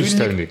байгаа.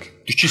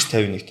 50-51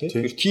 49-51 те.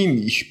 Тэгэхээр тийм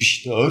их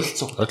биш те.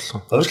 Ойролцоо.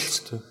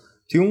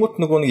 Тэгэнгүүт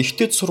нөгөө нэг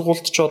ихтэй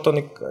сургуульд ч одоо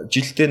нэг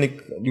жилдээ нэг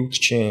юу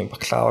гэдэг чинь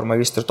бакалавр,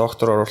 магистр,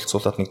 доктор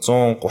оролцуулаад нэг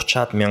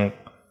 130-аад мянга,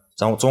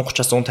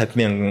 130-аас 150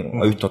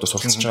 мянган оюутнууд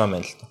суралцж байгаа юм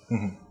байна л да.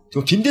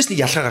 Тэгвэл тэндээс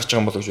нэг ялгаа гарч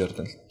байгаа юм болов гэж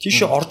ярьдаг л.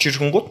 Тийшээ орж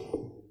ирэнгүүт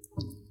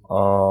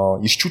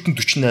ирчүүд нь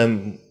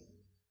 48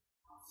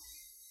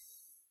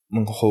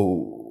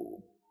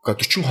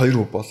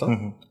 42% болоо.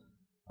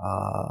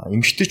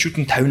 Эмэгтэйчүүд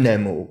нь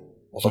 58%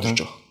 болоод ирж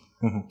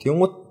байгаа.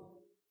 Тэгмүүд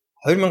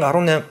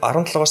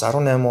 2017-аас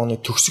 18 оны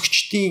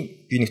төгсөгчдийн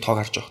би нэг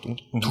тоог харж байгаа юм.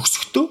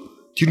 Төгсөхдөө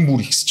тэр нь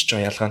бүр ихсэж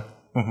байгаа ялгаа нь.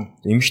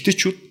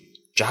 Эмэгтэйчүүд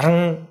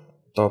 60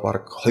 одоо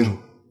баг 2%.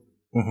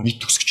 Нийт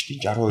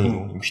төгсөгчдийн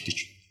 60%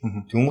 эмэгтэйчүүд.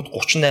 Тэгмүүд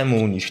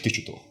 38% нь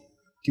эрэгтэйчүүд байгаа.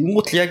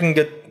 Тэгмүүд л яг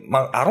ингээд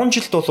 10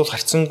 жилд бол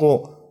харьцангуй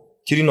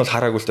тэрийг бол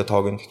хараагүй л та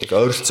тоог нь гэдэг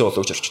ойролцоо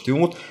болов гэж харж.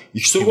 Тэгмүүд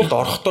их сургуульд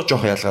орохдоо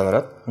жоох ялгаа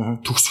гараад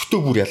төгсөхдөө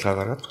бүр ялгаа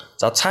гараад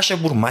за цаашаа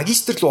бүр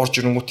магистр руу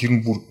орж ирэнгүүт тэр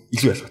нь бүр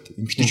илүү ялгаатай.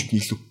 Эмэгтэйчүүд нь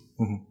илүү.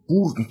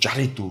 Бүр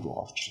 64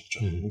 орж ирж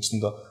байгаа.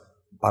 Нэгсэндээ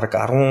баг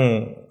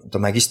 10 одоо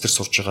магистр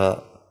сурж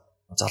байгаа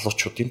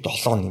залуучуудын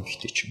 7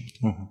 нэмэгтэй ч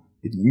юм.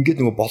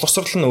 Ингээд нөгөө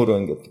боловсрол нь өөрөө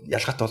ингээд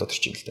ялгаатай болоод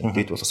ирж байна л да.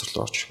 Дээд боловсрол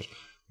руу орж ирэхээр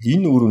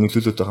энэ өөрөө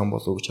нөлөөлөд байгаа юм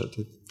болов уу гэж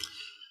хараад.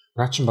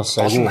 Наа чинь бас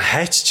айгүй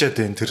хайччаад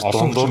байна тэр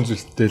дундуур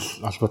зүйлтэй л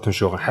албатай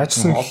шүү байгаа.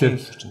 Хайчсан гэхлээр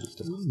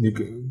нэг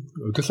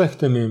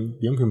удаалагтай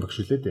юм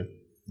багш үлээ дээ.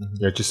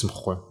 Яажсэн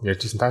бохгүй.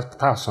 Яажсэн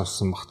та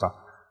сонссон бах та.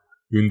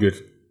 Юун дээр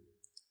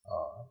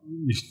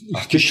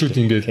ихчүүд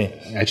ингээд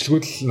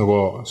ажилгүйд л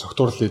нөгөө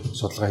согтуурлын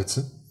судалгаа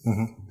хийсэн.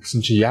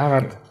 Гэсэн чинь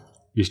яагаад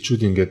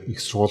ирчүүд ингээд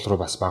их сургууль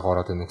руу бас баг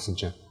ороод байна гэсэн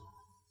чинь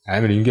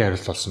амар энгийн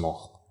хариулт болсон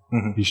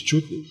байгаа.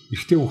 Ирчүүд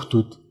ихтэй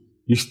хүүхдүүд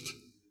эрт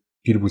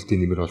гэр бүлтэй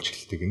нэмэр болж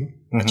эхэлдэг гинэ.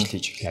 Ажил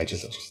хийж эхэлдэг.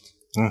 Ажил болж эхэлдэг.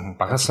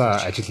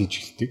 Багасаа ажил хийж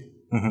эхэлдэг.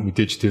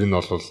 Мэдээж тэр нь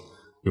бол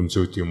юм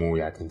зөөд юм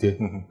уу яа тийм тий.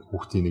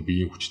 Хүүхдийн нэг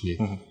биеийн хүчний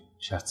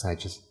шаардсан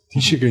ажил.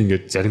 Тийшээгээ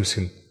ингээд зарим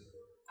хэсэг нь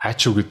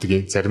хаачуу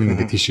гэдэг зарим нь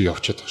ингээд тийшээ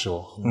явчихад байгаа шүү.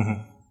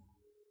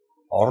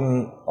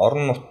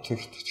 Орон нут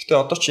гэхдээ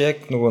одоо ч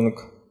яг нөгөө нэг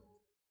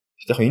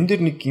яг энэ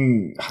дэр нэг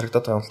юм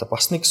харагдаад байгаа юм л да.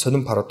 Бас нэг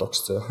сонирн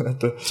парадокс зөө.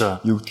 Одоо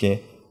юу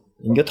гэдгийг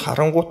ингээд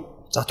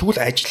харангуут за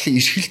тэгвэл ажил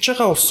эрхэлж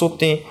байгаа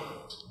улсуудын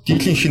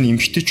дийлэнх нь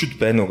эмгтээчүүд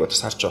байна уу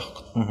гэдээ сарж байгаа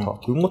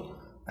хэрэг. Тэгмэд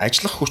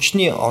ажиллах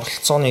хүчний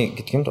оролцооны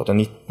гэдэг юм да одоо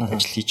нийт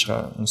ажил хийж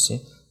байгаа хүмүүсийн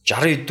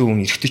 60%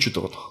 хүн эрэгтэйчүүд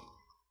байгаа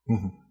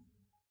байна.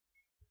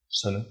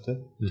 Санаатай.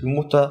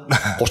 Тэгмээ та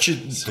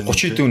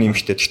 30% хүн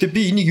эмэгтэй. Гэхдээ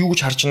би энийг юу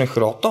гэж харж байна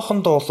гэхээр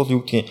одоохондоо бол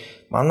юу гэдгийг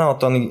манай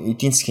одоо нэг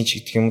эдийн засгийн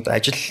ч гэдэг юм да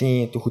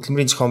ажлын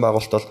хөдөлмөрийн зохион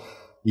байгуулалт бол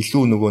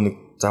илүү нөгөө нэг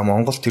за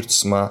Монгол төр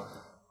тусмаа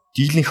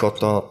дийлэнх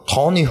одоо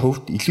тооны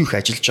хувьд илүү их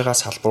ажиллаж байгаа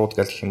салбарууд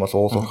гэх юм бол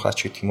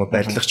уулуурхаач гэдэг юм уу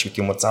барилгач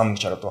гэдэг юм уу зам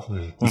гэж хараад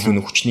байна. Илүү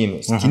нэг хүчний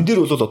юм. Тэн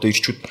дээр бол одоо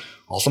ирчүүд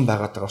олон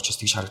байгаад байгаа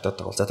учраас тэгж харагдаад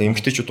байгаа. За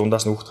эмэгтэйчүүд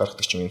дундаас нөхөд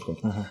гаргадаг ч юм юм хүн.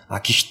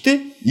 Гэхдээ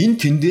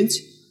энэ тенденц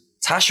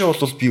цаашаа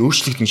бол би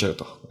өөрчлөгдөн гэж хараад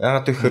байгаа.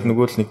 Яагаад гэвэл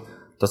нөгөө л нэг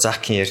одоо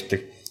Закин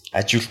ярьдаг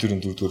ажил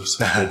төрийн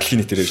дөрөвдүгээр дэлхийн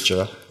нийтээр ярьж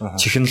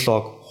байгаа.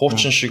 Технологи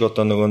хуучин шиг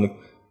одоо нөгөө нэг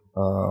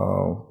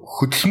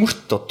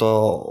хөдөлмөрт одоо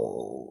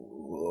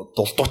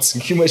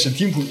дулдууцсан гэх юм аашаа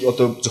тийм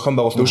одоо зохион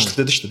байгуулалт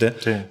өөрчлөлттэй шүү дээ.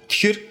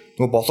 Тэгэхээр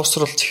нөгөө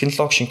боловсрол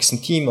технологи шингэсэн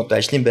тийм одоо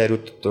ажлын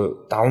байрууд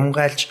одоо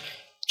давмгайлж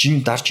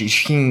жин дарж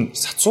ирэхин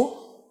сацуу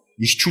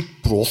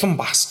ирчүүд бүр улам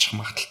багасчих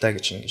магадaltaй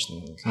гэж ингэж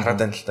хараад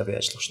байна л та би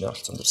ажил хүчний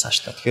оролцоон дээр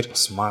цаашдаа. Тэгэхээр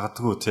бас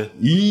магадгүй тий.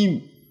 Ийм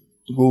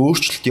нөгөө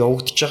өөрчлөлт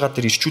явагдаж байгаа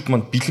тэр ирчүүд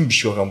манд бэлэн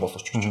биш байгаа юм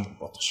болооч гэж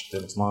бодож шүү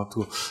дээ.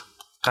 Магадгүй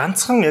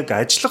ганцхан яг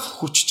ажиллах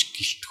хүч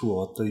гэлтгүү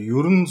одоо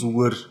ер нь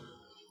зүгээр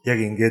яг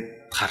ингээд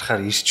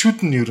харахаар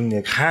ирчүүд нь ер нь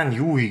яг хаана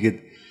юу хийгээд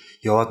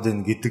яваад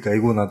байна гэдэг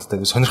айгүй надад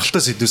би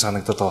сонирхолтой сэдв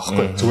санагдаад байгаа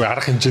байхгүй. Зүгээр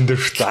арга хэмжээнд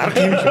дээр хүртэл арга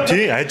хэмжээ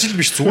тий ажил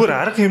биш зүгээр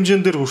арга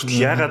хэмжээнд дээр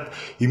хүртэл ягаад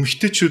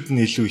эмэгтэйчүүд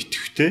нь илүү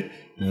итгэвтэй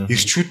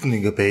ирчүүд нь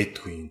ингээ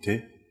байдгүй юм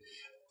тий.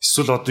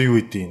 Эсвэл одоо юу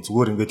гэдэг юм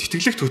зүгээр ингээ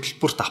тэтгэлэгт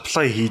хөтөлбөрт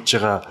аплай хийж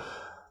байгаа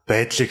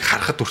байдлыг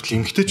харахад хүртэл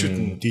эмэгтэйчүүд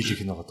нь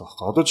дийлэх нэг байгаа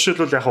байхгүй. Одоо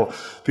жишээлбэл яг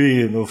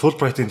би нөгөө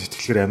Fulbright-ийн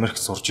тэтгэлгээр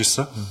Америкт сурж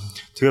ирсэн.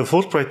 Тэгээ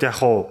Fulbright яг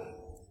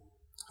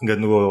ингээ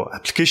нөгөө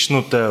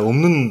аппликейшнуудаа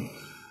өмнө нь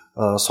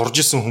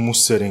сурж исэн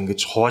хүмүүсээр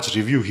ингэж хувааж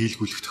ревю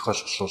хийлгүүлэх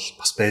тохиолдол бол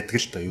бас байдаг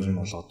л да. Ер нь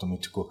бол одоо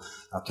мэдэхгүй.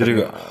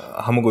 Тэрийг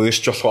хамаагүй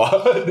өөрч болох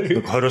ба.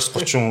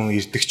 20-30 хүн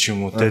ирдэг ч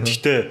юм уу те.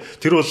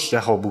 Гэхдээ тэр бол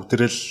яг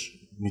бүгдээрээ л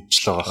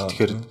мэдчихл байгаа.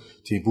 Тэгэхээр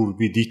тий бүр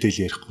би детейл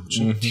ярихгүй юм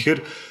чинь. Тэгэхээр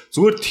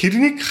зүгээр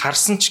тэрнийг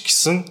харсан ч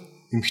гэсэн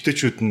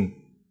эмгтээчүүд нь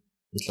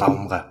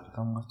лавмгаа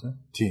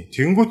тий.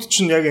 Тэнгүүт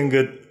чинь яг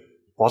ингээд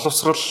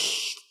боловсрал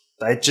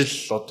ажил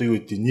одоо юу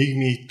гэдэг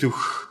нийгмийн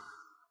итвэх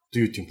одоо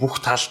юу гэдэг бүх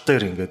тал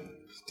дээр ингээд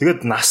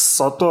тэгээд нас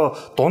одоо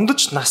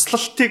дундаж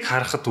наслалтыг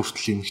харахад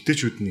хүртэл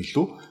эмгтээчүүд нь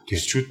илүү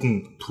гэрчүүд нь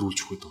төрүүлж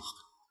өгöd байгаа.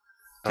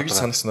 Тэгж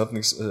санагснаад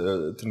нэг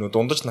тэр нөө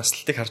дундаж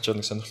наслалтыг харж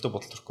байгаа нэг сонирхолтой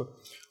бодол төрөхгүй.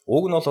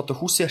 Уг нь бол одоо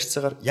хүүсийн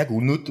харьцаагаар яг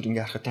өнөөдөр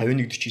ингээ харахад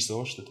 51-49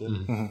 байгаа шүү дээ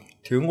тийм.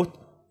 Тэгэнгუთ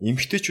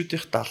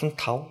эмгтээчүүдийнх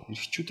 75,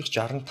 эрэгчүүдийнх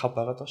 65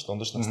 байгаад байгаа шүү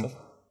дундаж наслал.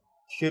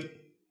 Тэгэхээр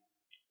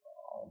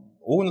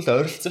уг нь л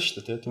ойролцоо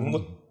шүү дээ тийм.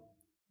 Тэгэнгუთ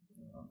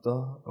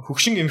одоо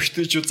хөгшин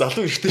эмэгтэйчүүд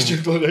залуу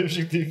эрэгтэйчүүд байгаа юм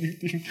шиг тийм нэг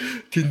тийм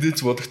тенденц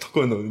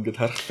бодогдохгүй нөө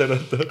ингээд харахтаараа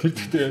одоо тэр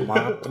гэхдээ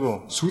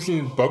магадгүй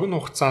сүүлийн богино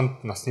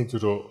хугацаанд насны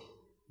зөрөө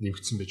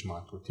нэмэгдсэн байж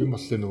магадгүй. Тийм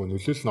болохоор нөгөө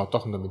нөлөөлөл нь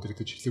одоохондоо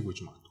мэдрэгдэж эхлэх гэж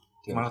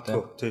магадгүй.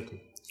 Магадгүй тий.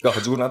 Яг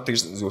зүгээр надад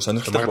зүгээр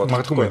сонирхолтой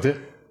магадгүй байна тий.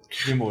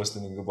 Тийм байгаас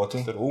нэг ингээд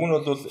бодсон дээр уг нь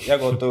бол яг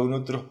одоо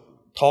өнөөдөр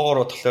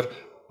тоогоор болохоор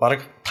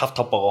бараг 5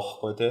 байгаа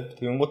байхгүй тий.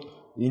 Тэгэнгუთ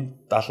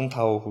энэ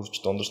 75 хүрч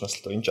дундаж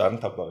наслтай энэ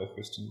 65 байгаа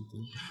гэхээс чинь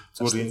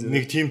зүгээр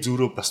нэг тийм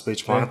зөрөө бас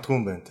байж магадгүй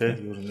юм байна тий.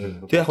 Ер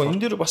нь тэг яг энэ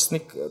дээр бас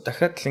нэг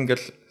дахиад л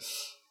ингээл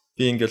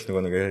би ингээл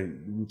нэг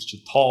юу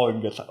чи тоо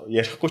ингээл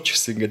ярихгүй ч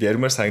гэсэн ингээд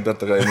ярмаар санагдаад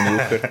байгаа юм юу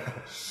гэхээр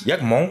яг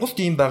Монголд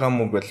ийм байгаа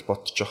мó гэж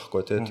бодож байгаа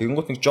хгүй тий.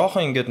 Тэгэнгუთ нэг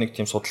жоохон ингээд нэг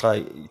тийм судалгаа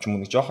юм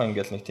нэг жоохон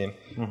ингээл нэг тийм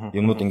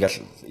юмнууд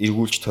ингээл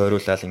эргүүлж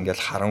тойруулаад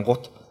ингээл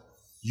харангуут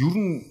ер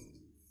нь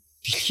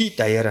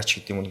дэлхийд даяараач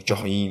гэдэг юм нэг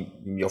жоохон ийм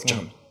явж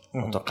байгаа юм.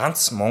 Одоо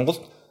ганц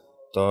Монголд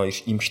одоо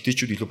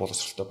эмгтээчүүд илүү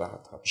боловсралтай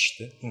байгаа биш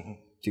тий.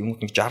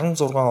 Тэгэнгუთ нэг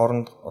 66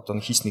 оронд одоо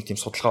хийс нэг тийм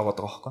судалгаа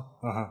байгаа байхгүй.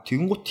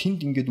 Тэгэнгуთ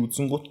тэнд ингээд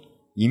үзэнгуут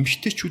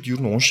эмгтээчүүд ер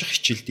нь унших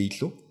хичээлдээ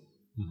илүү.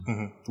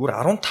 Зүгээр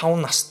 15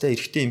 настай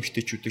эрэгтэй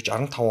эмгтээчүүдийг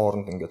 65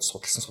 оронд ингээд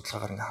судалсан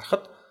судалгаагаар ингээд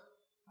харахад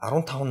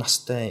 15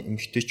 настай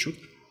эмгтээчүүд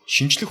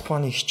шинжлэх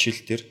ухааны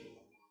хичээл дээр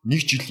 1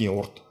 жилийн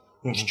урд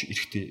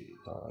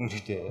эрэгтэй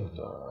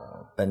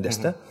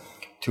бандастай.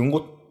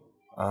 Тэгэнгუთ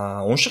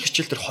унших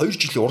хичээл дээр 2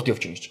 жилийн урд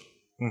явж байна гэж.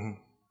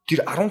 Тэр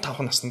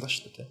 15 наснда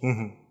шүү дээ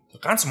тий.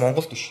 Ганц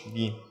Монголд биш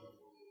ийм.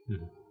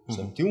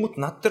 Тэгмүүд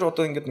над дээр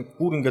одоо ингээд нэг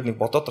бүр ингээд нэг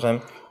бодоод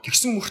байгаа юм.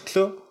 Тэгсэн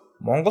мөртлөө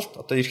Монголд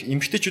одоо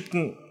эмгтээчүүд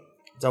нь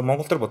за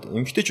Монгол дээр бод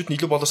эмгтээчүүд нь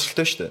илүү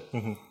боловсралтай шүү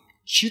дээ.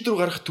 Шийдвэр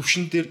гаргах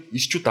төвшин дээр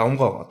ирчүүд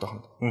давмгаа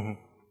одоохонд.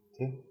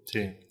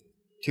 Тий.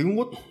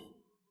 Тэгмүүд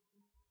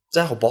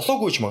за яг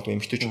болоогүй ч магадгүй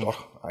эмгтээчүүд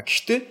орох.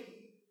 Гэхдээ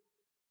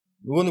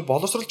нөгөө нэг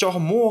боловсрал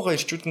жоохон муу байгаа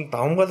ирчүүд нь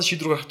давмгаалал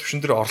шийдвэр гаргах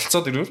төвшин дээр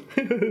оролцоод ирвэл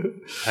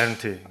харин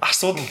тий.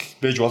 асуудал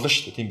байж болно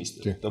шүү дээ тийм биз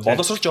дээ. Тэгээ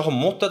боловсрал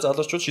жоохон муутай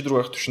залуучууд шийдвэр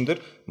гаргах төвшин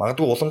дээр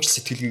магадгүй уламжлал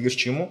сэтгэлгээгээр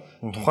ч юм уу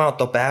тухайн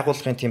одоо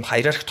байгууллагын тийм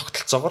хаярах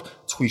тогтолцоогоор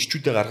зөвхөн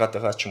ирчүүдээ гаргаад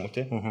байгаа ч юм уу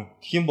тийм.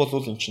 Тэгхийн бол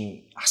эн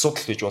чинь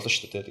асуудал байж болно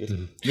шүү дээ.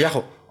 Тэгээд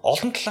яг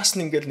олон талаас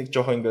нь ингээл нэг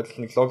жоохон ингээл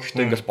нэг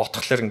логиктэй ингээл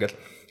ботхолоор ингээл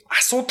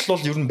асуудал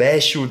бол ер нь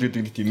байшгүй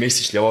гэдэг нэг тийм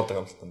мессеж яваад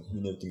байгаа юм л та.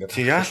 Миний хувьд ингээд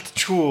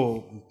яалтчгүй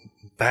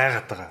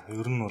байгаад байгаа.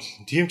 Ер нь бол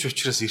тийм ч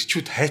учраас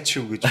ирчүүд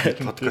хайчив гэж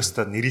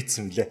подкастаар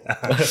нэрийдсэн билээ.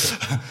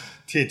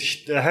 Тийм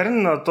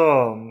харин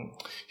одоо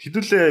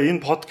хэдүүлээ энэ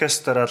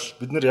подкастаараа л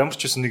бид нар ямар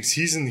ч байсан нэг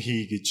сизон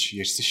хий гэж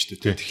ярьсан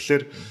шүү дээ.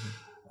 Тэгэхээр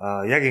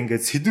яг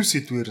ингээд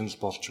сэдвээр нь л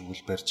болж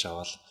өгвөл барьж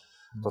аваад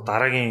одоо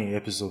дараагийн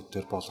эпизод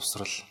дээр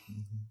боловсрал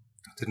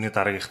тэрний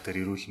дараагийнх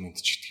дээр эрүүл мэнд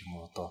ч гэх юм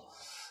уу одоо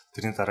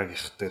тэрний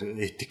дараагийнх дээр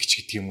этик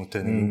ч гэдэг юм уу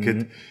те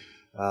ингээд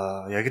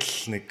яг л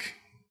нэг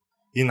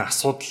энэ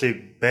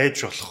асуудлыг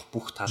байж болох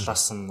бүх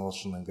талаас нь уул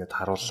ингээд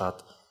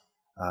харуулад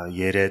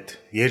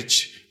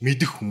ярьж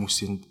мэдэх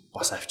хүмүүсийн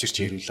бас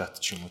авчирч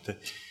ярилаад ч юм уу те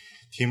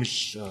тийм л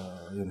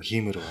юм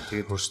хиймээр байна.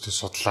 Тэгээд өөртөө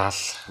судлаад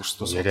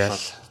яриад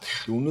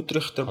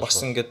өнөөдрийнх дээр бас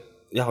ингээд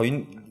яг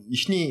энэ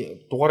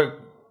ихний дугаарыг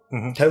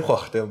тавих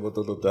байх те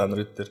бодвол одоо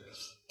анрид дээр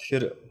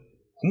тэгэхээр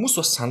хүмүүс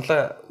бас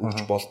саналаа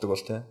өгч болдог бол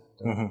те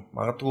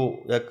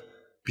магадгүй яг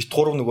бит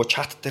гурав нөгөө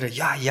чат дээр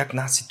яг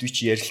наа сэдвий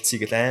чи ярилцъя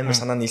гэж амар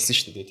санаа нийлсэн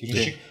шүү дээ. Тэр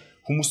шиг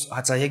хүмүүс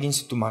за яг энэ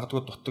сэдв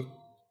магадгүй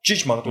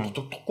дутагдчих магадгүй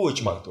дутагдахгүй байж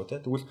магадгүй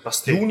те. Тэгвэл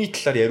бас юуны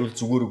талаар яриул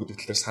зүгээр үү гэдэг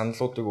талаар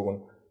саналуудыг өгөн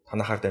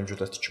танахаар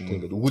дамжуулаад ч юм уу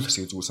ингээд өгүүл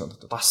хэсгийг зүгээр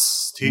санагдаад.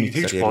 Бас тийм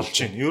тэгж болж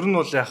байна. Ер нь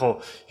бол яг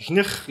хуу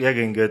эхнийх яг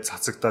ингээд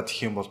цацагдаад их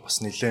юм бол бас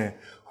нэлээд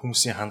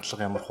хүмүүсийн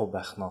хандлага ямар хуу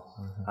байх нь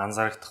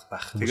анзаарагдах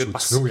байх. Тэгээд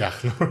бас нүү яах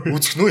нь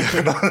үзэх нүү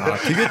яах нь.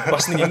 Тэгээд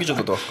бас нэг ингэж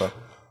бодоод байгаа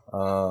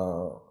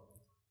байхгүй.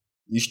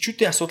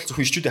 Ирчүүдийн асуудал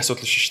зөвхөн ирчүүдийн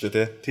асуудал шүү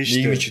дээ тий.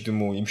 Нийгмийн ч гэдэм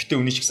үү эмэгтэй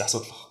хүний ч гэсэн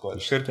асуудал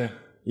байхгүй. Тэгэхээр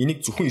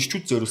энийг зөвхөн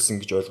ирчүүд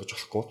зориулсан гэж ойлгож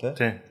болохгүй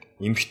тий.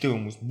 Эмэгтэй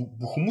хүмүүс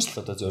бүх хүмүүс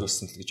л одоо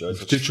зориулсан л гэж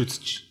ойлгож. Эмэгтэйчүүд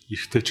ч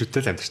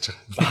эрэгтэйчүүдтэй л амьдарч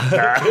байгаа.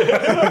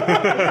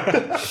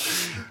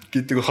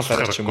 Гэдэг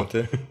холаар ч юм уу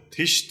тий.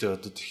 Тийм шүү дээ.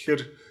 Одоо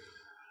тэгэхээр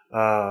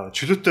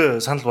чөлөөтэй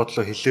санал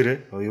бодлоо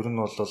хэлээрээ. Ер нь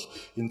бол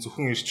энэ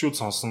зөвхөн ирчүүд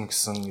сонсон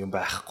гэсэн юм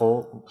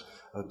байхгүй.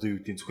 Одоо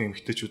юу гэдэг зөвхөн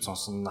эмэгтэйчүүд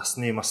сонсон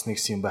насны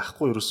гэсэн юм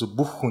байхгүй. Ерөөсө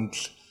бүх хүнд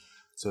л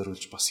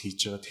зориулж бас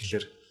хийж байгаа.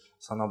 Тэгэхээр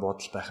санаа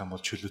бодол байх юм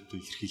бол чөлөөтэй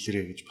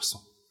илэрхийлэрэй гэж бас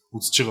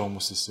үзэж байгаа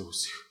хүмүүсээс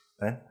үсэх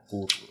байна.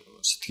 Бүр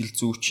сэтгэл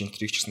зүйч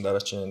энтриг ч гэсэн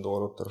дараачийн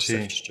дугааруудаар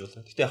сэлжиж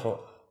байлаа. Гэтэ яг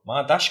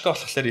маа дашка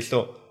болохоор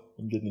илүү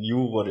ингээд нэг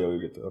юугаар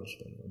явъя гэдэг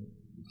оролдоо.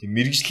 Тийм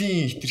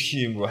мэрэгжлийн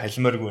хитрхи юм руу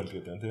халимааргүй байна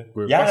гэдэг байна тийм.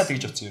 Яагаад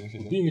гэж бодсон юм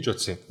хэрэг. Би ингэж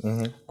бодсон юм.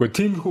 Гэхдээ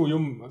тиймэрхүү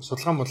юм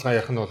судалгаа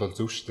ярих нь бол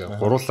зөв шүү дээ.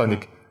 Гуруулаа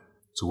нэг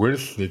зүгээр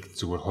л нэг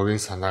зүгээр хувийн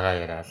санаагаа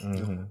яриад.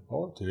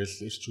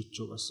 Тэгэл ирчүүд ч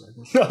бас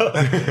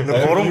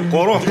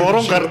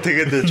гурван гар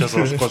тэгээд байж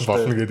болохгүй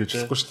болно гэдэг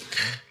хэлэхгүй шүү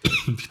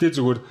дээ. Гэхдээ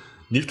зүгээр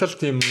нэг тал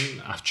тийм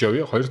авч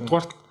явъя.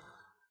 Хоёрдугаарт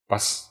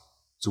бас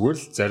зүгээр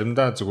л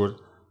заримдаа зүгээр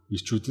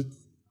ирчүүдэд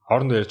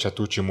хоорондоо ярьж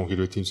чадгүй ч юм уу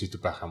хэрвээ тийм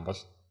сэдв байх юм бол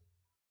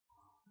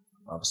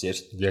бас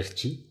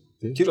ярьчих.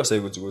 Тэр бас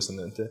айгүй зүгээр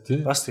санаа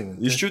тий. Бас тийм.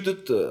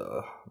 Ирчүүдэд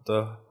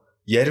одоо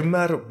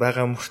ярмаар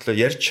байгаа мөртлөө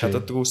ярьж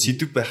чаддаггүй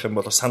сэдв байх юм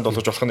бол санд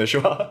болгож болох нь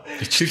шүү.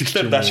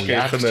 Бичлэлээр даашгүй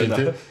яах нь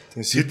байна.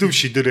 Тийм сэдв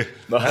шидэрээ.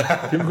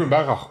 Тиймэрхүү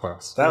байгаа аахгүй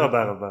бас.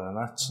 Байгаа.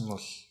 Наа чинь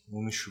бол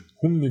үнэн шүү.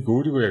 Хүн нэг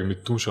өөрийгөө яг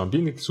мэдтгүй шүү.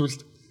 Би нэг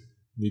сүлд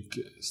нэг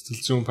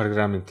сэтгэл зүйн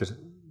програм энэ төр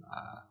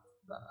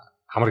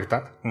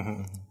хамрагдаад.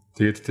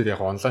 Тэгээд тэр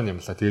яг онлайн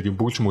юмлаа. Тэгээд юм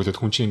бүгж мөглөд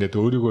хүн чинь ингээд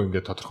өөрийгөө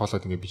ингээд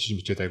тодорхойлоод ингээд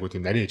бичээд айгуу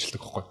тийм нарийн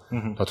ажилладаг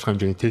байхгүй. Тодорхой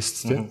хэмжээний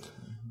тест тийм.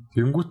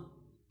 Тэнгүүт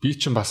би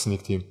чинь бас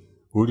нэг тийм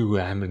өөрийгөө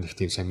амар нэг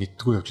тийм сайн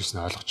мэддэггүй явж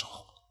ирсэн ойлгож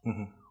байгаа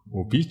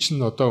байхгүй. Би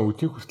чинь одоо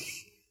өдний хүртэл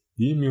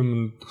ийм юм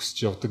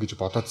төсч явдаг гэж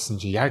бодоодсэн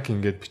чинь яг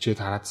ингээд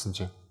бичээд хараадсэн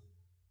чинь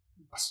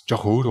бас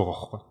жоох өөр байгаа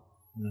байхгүй.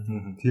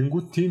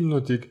 Тэнгүүт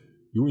тиймнүүдийг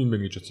юу юм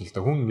бэ гэж бодсон л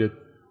да. Хүн ингээд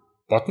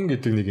бодно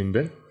гэдэг нэг юм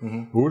байна.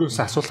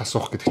 Өөрөөсөө асуулт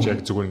асуух гэдэг чинь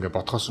яг зүгээр ингээд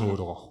бодхоос өөр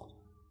байгаа байхгүй.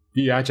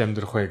 Би яаж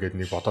амьдрах вэ гэдэг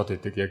нэг бодоод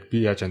байдаг. Яг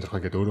би яаж амьдрах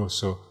вэ гэдэг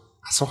өөрөөсөө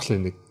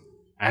асуухлын нэг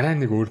арай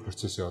нэг өөр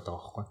процесс яваад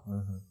байгаа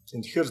байхгүй.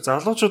 Тэгэхээр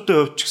залуучуудын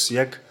хувьд ч гэсэн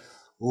яг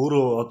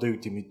өөрөө одоо юу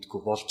гэдэг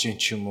мэдгүй болж ин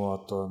ч юм уу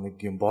одоо нэг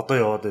юм бодоо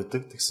яваад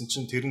байдаг. Тэгсэн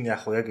чинь тэр нь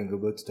яг ингээд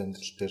бодит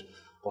амьдрал дээр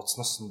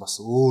боцноос нь бас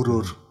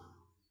өөр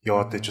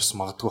яваад иж бас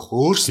магадгүй байх.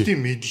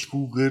 Өөрсдийн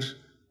мэдлгүйгээр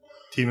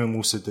тийм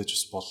юм үүсэж иж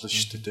бас болно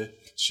шүү дээ.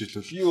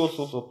 Жишээлбэл би бол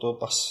одоо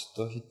бас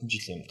одоо хэдэн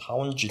жилийн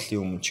 5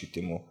 жилийн өмнө ч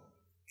гэдэм үү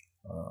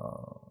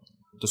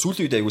одоо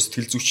сүүлийн үед аягүй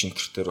сэтгэл зүйч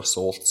энтертер бас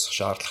уулзах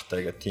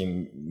шаардлагатай гэдэг тийм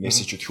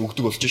мессежүүд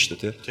өгдөг болж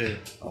шүү дээ тий.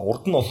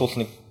 Урд нь бол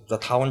нэг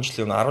 5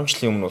 жилийн өмнө 10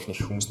 жилийн өмнө бол нэг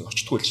хүмүүс нэг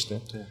очтгүй л шүү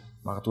дээ.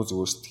 Магадгүй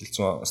зүгээр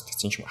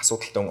сэтгцэн ч юм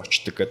асуудалтай хүн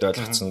очдөг гэдэг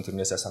ойлгоцсон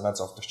тэрнээсээ санаа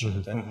зовдөг ч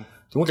юм тий.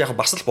 Тэгвэл яг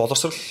бас л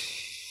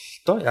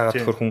боловсролтой ягаад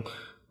тэгэхээр хүн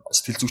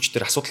сэтгэл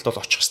зүйчдэр асуудалтай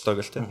бол очих хэрэгтэй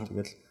гэл тий.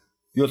 Тэгэл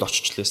би бол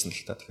очичлээсэн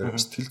л та. Тэгэхээр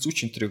сэтгэл зүйч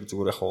энтрийг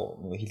зүгээр яг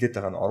хилээд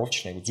байгаа нь оруулж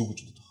аягүй зүг гэж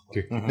боддог.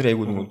 Бид нэр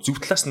аягүй нэг зөв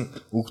талаас нь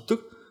өгдөг.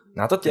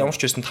 Надад ямар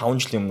ч байсан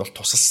 5 жилийн өмнө бол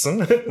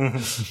тусалсан.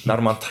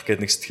 Нар мандах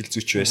гэдэг нэг сэтгэл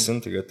зүйч байсан.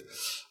 Тэгээд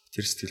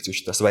тэр сэтгэл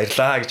зүйчд бас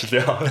баярлаа гэж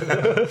хэлээ.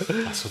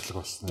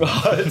 Асуудал болсон.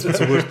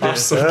 Зүгээр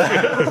таарсан.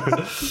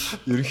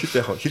 Ерөнхийдөө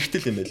яг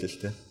хэрэгтэй юм байл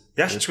л те.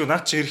 Яалчгүй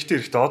наа чи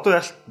хэрэгтэй.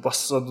 Одоо яалт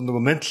бас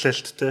нөгөө mental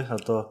health те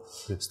одоо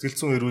сэтгэл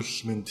зүйн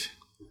эрүүл мэнд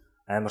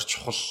амар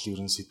чухал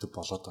ерөн сэдв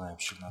болоод байгаа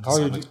юм шиг надад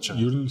санагдаж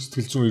байна. Ер нь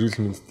сэтгэл зүйн эрүүл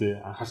мэндэд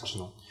анхаарч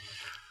байна уу?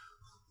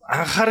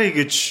 Анхаарай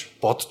гэж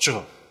бодож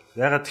байгаа.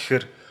 Ягаад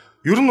тэгэхээр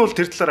ер нь бол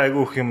тэр талаар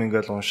айгүй их юм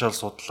ингээл уншаал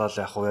судлаад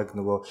яг яг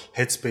нөгөө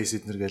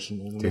headspace эднэр гэл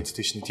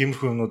meditation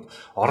тиймэрхүү юмнууд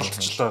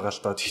оролдож байгаа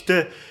л да.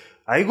 Гэхдээ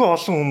айгүй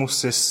олон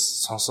хүмүүсээс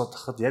сонсоод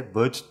тахад яг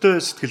бодиттой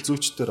сэтгэл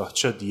зүйчдэр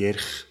очиод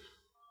ярих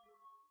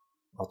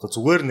одоо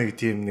зүгээр нэг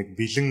тийм нэг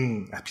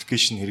бэлэн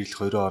аппликейшн хэрэглэх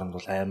хоёрын хооронд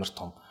бол амар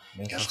том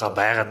ялгаа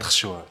байгаад тах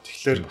шүү.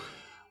 Тэгэхээр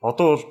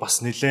одоо бол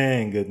бас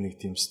нэлээд ингээд нэг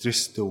тийм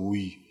стресстэй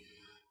үе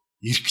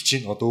ирэх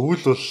гэж байна. Одоо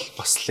өвөл бол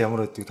бас л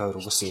ямар байдгийг та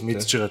хоёр угсаа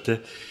мэдж байгаа тий.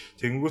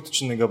 Тэнгүүт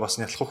чинь ингээ бас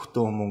нялх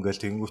хөхтөө хүмүүс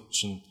ингээл тэнгүүт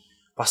чинь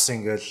бас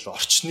ингээл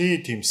орчны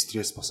тийм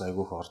стресс бас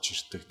айгүйх орж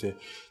ирдэг тий.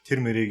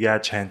 Тэр мэрийг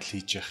яаж хандл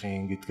хийж явах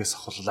юм гэдгээс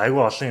ахвал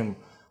айгүй олон юм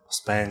бас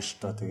байна л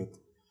да. Тэгээд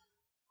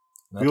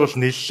би бол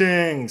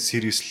нэлээд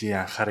seriously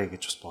анхаарай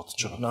гэж бас бодож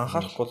байгаа.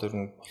 Анхаарахгүй л ер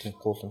нь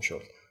гол юм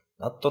шүү.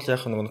 Надад бол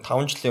яг нэг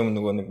 5 жилийн өмнө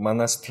нөгөө нэг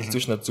манай сэтгэл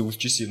зүйч над зөвлөж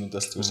исэн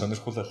юмудаас зүгээр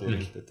сонирхолтой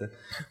ярил л да тий.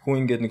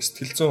 Хүн ингээд нэг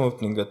сэтгэл зүйн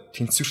хувьд ингээд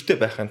тэнцвэртэй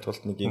байхын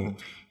тулд нэг юм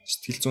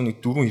сэтгэл зүйн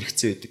нэг дөрвөн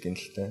хэрэгцээ байдаг юм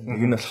л да.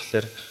 Нэг нь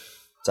болохоор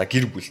за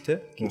гэр бүл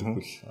те гэр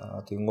бүл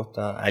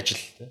тэгэнгუuта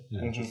ажил те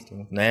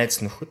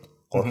найз нөхөд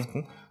гуравт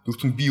нь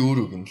дөрөвт нь би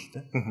өөрөө гэнэ л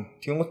те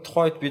тэгэнгუuт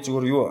тухайд би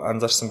зүгээр юу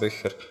анзаарсан бэ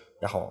гэхээр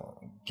яг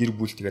гэр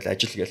бүл тэгэл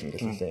ажил гэл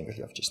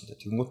ингээл явж ирсэн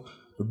те тэгэнгуут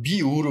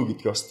би өөрөө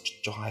гэдгээ бас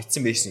жоохон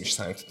хайцсан байсан гэж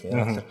санагддаг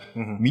яг тэр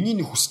миний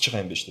нэг хүсэж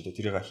байгаа юм байна шүү дээ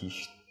тэрийг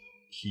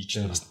хийж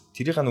бас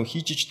тэрийг нэг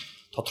хийж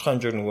тодорхой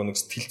хэмжээр нөгөө нэг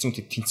сэтгэл зүйн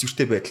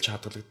тэнцвэртэй байдал ч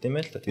хадгалагдсан юм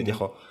байна л да тэгээд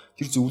яг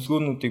тэр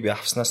зөвлөгөөнүүдийг би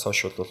авснаас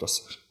хойш бол бас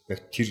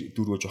яг тэр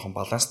дөрвөө жоохон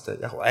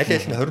баланстай. Яг аль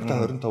аль нь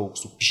 20-25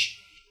 гэсэн үг биш.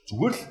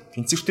 Зүгээр л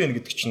тэнцвэртэй нэ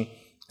гэдэг чинь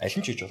аль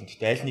нь ч гэж болно.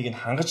 Гэхдээ аль нэг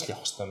нь хангаж л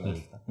явах хэрэгтэй юм байна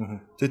л да.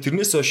 Тэгээ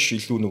тэрнээс хойш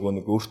илүү нөгөө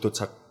нэг өөртөө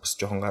цаг бас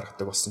жоохон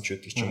гаргадаг болсон ч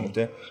байдаг ч юм уу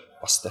те.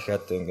 Бас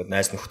дахиад ингээд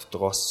найз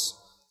нөхдөдгөөс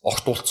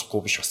огт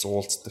уулзахгүй биш бас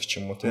уулздаг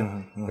ч юм уу те.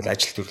 Ингээл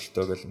ажил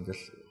төрөлтөө гэл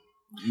ингээл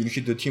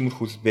ерөнхийдөө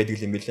тиймэрхүү байдаг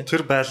юм билээ.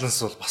 Тэр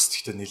баланс бол бас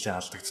тэгтээ нэлээд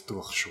алдагддаг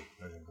байх шүү.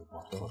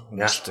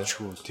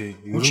 Яалтчгүй тий.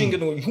 Юу ч ингэ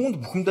нэг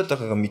хүнд бухимдаад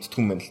байгаагаа мэддэг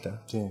юм байна л да.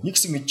 Нэг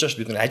хэсэг мэдж байгаа ш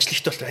бид нар ажил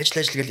ихтэй болтой ажил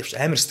гэж явж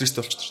амар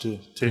стресстэй болчихсон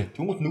тий.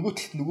 Тэнгүүт нөгөө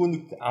талд нөгөө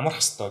нэг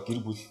амрах хэвээр гэр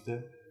бүлтэй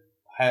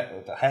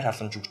хайр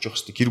халамж өгч явах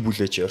хэвээр гэр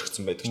бүлээч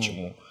орхисон байдаг ч юм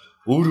уу.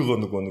 Өөрийгөө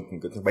нөгөө нэг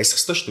ингэ баясах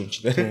хэвээр шүү дээ юм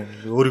чи тий.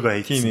 Өөрийгөө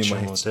хайцсан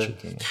юм уу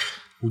тий.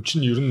 Үн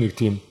чинь ер нь нэг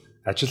тийм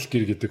ажил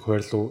гэр гэдэг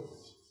хойрлуу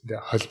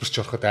ингээ холбирч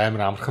ороход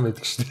амар амархан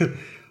байдаг шүү дээ.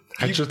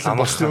 Хажуудлын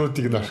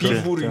босчнуудыг нөх.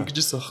 Би бүр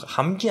ингэжээс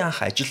хамгийн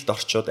анх ажилд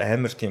орчоод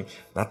амар тийм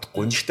над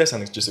гонигтай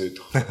санагдчихсан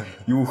байдаг.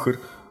 Юу гэхээр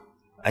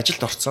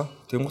ажилд орцсон.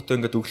 Тэнгуүтээ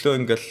ингээд өглөө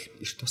ингээл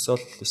эрт тосоол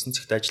 9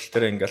 цагт ажил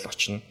дээр ингээл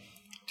очино.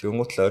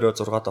 Тэнгуүт л орой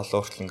 6 7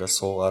 хүртэл ингээл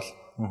суугаал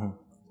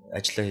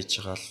ажиллаа хийж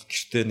байгаа л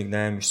гэртээ нэг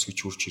 8 9 гэж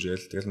хурж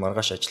ирээл. Тэгэл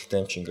маргааш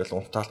ажилдаа юм чи ингээл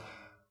унтаал.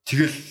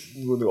 Тэгэл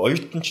нөгөө нэг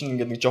оюутан чинь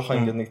ингээд нэг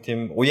жоохон ингээд нэг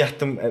тийм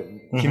уяатан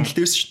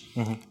хэмнэлтэйс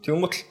шүү.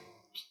 Тэнгуүт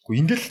л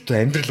ингээл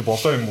амьдрал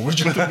болоо юм уу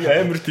гэж би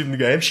амар тийм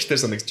нэг аимшигтай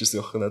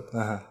санагдчихсан байх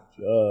надад.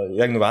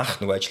 Яг нэг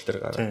анх нэг ажил дээр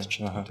гараад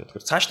чинь.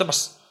 Тэгэхээр цаашдаа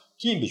бас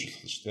тийм байж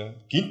болох шүү дээ.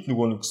 Гинт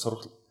нөгөө нэг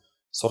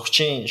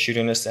сурагчийн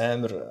ширээнээс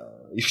амар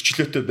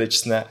эрхчлөөтэй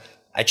байжснаа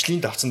ажлын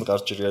давцанд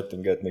гарч ирээд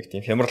ингээд нэг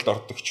тийм хямралд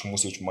ордог ч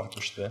хүмүүс ээж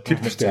магадгүй шүү дээ. Тэр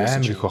нэртэй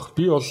амар их баг.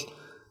 Би бол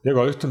яг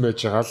оюутан байж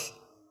байгаа л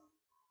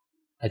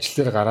ажил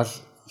дээр гараад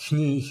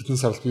эхний хэдэн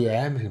сар би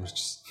амар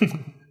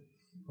хямарчсан.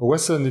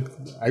 Угаасаа нэг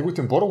айгуу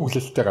тийм буруу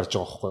хүлээлттэй гарч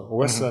байгаа байхгүй.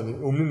 Угаасаа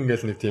өмнө нь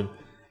ингээл нэг тийм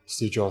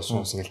Steve Jobs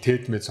ингээл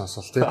TED мэд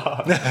сонсвол тий.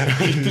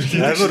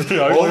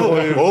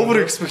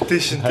 Over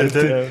expectation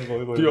тий.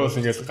 Би бол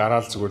ингээл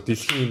гараал зүгээр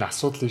дэлхийн энэ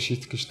асуудлыг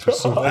шийдэх гэж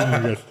төрсөн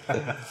ингээл.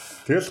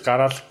 Тэгэл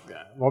гараал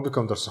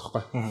Mobicom дорсон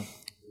байхгүй.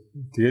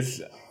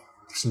 Тэгэл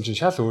тэгсэн чинь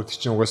шал өөр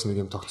чинь угаасаа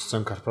нэг юм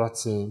тогтцсон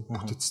корпорацийн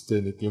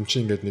бүтцтэй нэг юм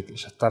чинь ингээд нэг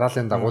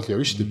шатараалын дагуул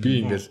явна шүү дээ.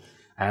 Би ингээл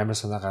амар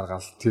санаа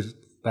гаргаал тэр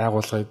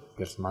байгууллагыг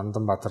ингээл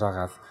мандан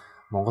бадраагаал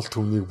Монгол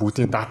төвнийг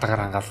бүгдийн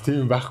датагаар хангаал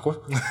тийм байхгүй.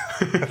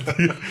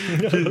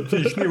 Би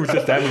ихний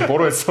үлээлт амар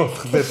буруу байсан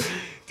болохоор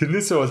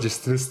тэрнээсээ болж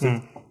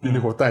стресстэй би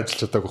нэг удаан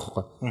ажиллаж чадаагүй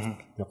байхгүй.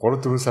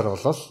 3-4 сар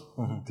болол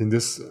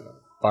тэндээс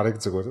барыг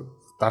зүгээр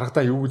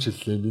дарагдаа юу гэж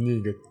хэллээ. Миний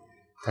ингээд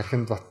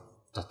тархинд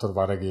дотор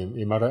барыг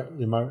юм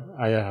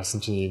аяа хасан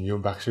чинь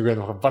юм байх шиг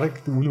байна.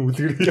 Барыг үнэн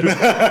үлгэр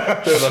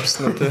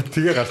гарсан тий.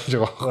 Тэгээ гарч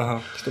байгаа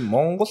байхгүй. Гэтэ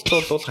Монголд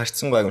бол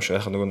харьцсан байгаа юм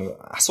шиг яг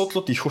нэг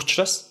асуудлууд их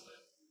учраас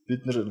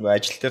бид нар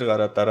ажил дээр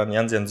гараад дараа нь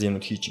янз янзын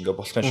юмуд хийж ингээ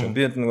болох юм шүү.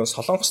 Би нэг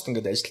Солонгост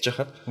ингээд ажиллаж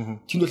байхад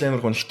тэнд бол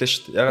амар гонхтой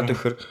шүү дээ. Ягаад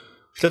гэвэл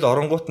эхлээд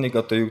оронгууд нэг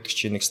одоо юу гэдэг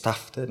чинь нэг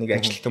стаф те нэг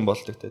ажилтан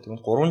болдог те.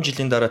 Тэгвэл 3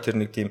 жилийн дараа тэр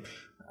нэг тийм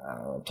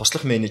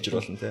туслах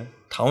менежер болно те.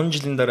 5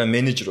 жилийн дараа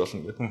менежер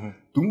болно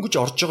гэдэг. Дөнгөж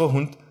орж байгаа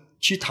хүнд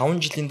чи 5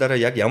 жилийн дараа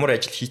яг ямар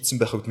ажил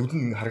хийцэн байх вэ нүд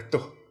нь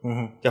харагдах.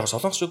 Яг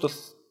солонгосчууд бол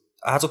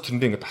Азууд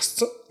тэрэндээ ингээд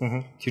тасцсан.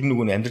 Тэр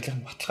нөгөө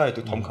амьдралын баталгаа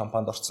гэдэг том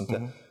компанид орсон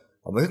те.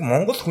 Яг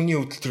Монгол хүний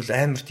хувьд тэр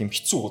амар тийм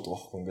хэцүү байдаг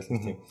байхгүй ингээд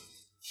тийм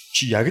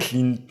чи яг л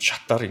энэ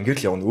шатаар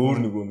ингээд л явна.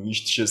 Өөр нөгөө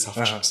ийш тишээ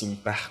савч гэсэн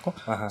юм байхгүй.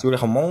 Зүгээр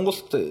яхаа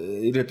Монголд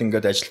ирээд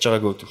ингээд ажиллаж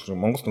байгаагүй тэгэхээр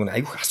Монголд нөгөө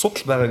айгүйх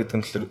асуудал байгаа гэдэг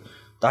нь тэр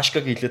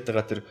Дашкаг хэлээд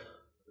байгаа тэр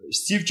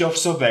Стив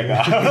Джобсоо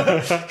байгаа.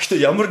 Гэтэ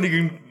ямар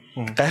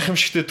нэгэн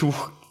гайхамшигтай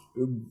түүх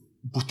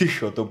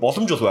бүтээх одоо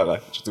боломж бол байгаа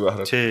гэж зүгээр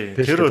хараад.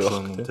 Тэр бол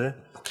юм те.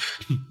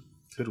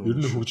 Тэр ер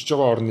нь хөгжиж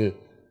байгаа орны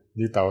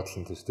нэг давуу тал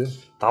нь тийм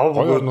давуу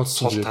бөгөөд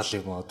сул тал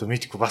юм одоо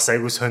мэдгүй бас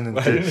айгүй сонин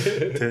те.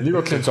 Нэг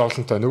бодлын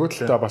зовлонтой нөгөө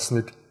талдаа бас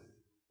нэг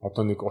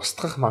одоо нэг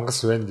устгах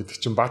мангас байна гэдэг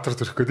чинь Баатар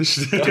төрөх гээд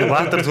шүү дээ. Тийм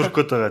Баатар төрөх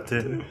гээд байгаа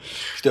тий.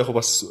 Гэтэ яг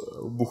бас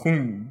бүхэн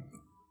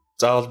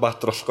заавал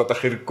Баатар болох гээд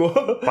хэрэггүй.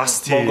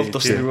 Бас тийм Монголд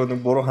бас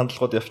нэг буруу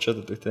хандлагууд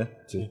явчихад байдаг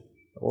тий.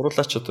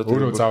 Уруулаач одоо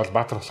өөрөө заавал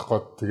Баатар болох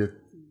гээд тэгээд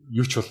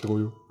юу ч болдог уу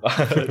юу?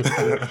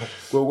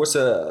 Гэхдээ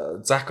угсаа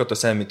Зак одоо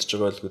сайн мэдж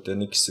байгаа л гэдэг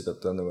нэг хэсэг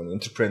одоо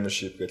нэг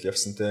entrepreneurship гэж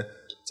явсан те.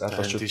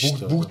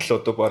 Залуучууд бүгд л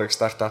одоо баг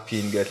стартап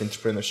хийн гэж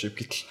entrepreneurship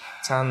гэтэл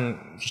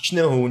цаана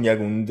хичнээн хувь нь яг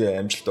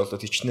үнэндээ амжилт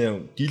болоод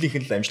хичнээн дийлийнх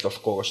нь л амжилт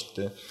болохгүй байгаа шүү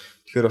дээ.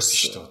 Тэгэхээр бас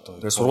шүү дээ одоо.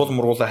 Тэгээ сургууль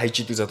мургуулаа хайж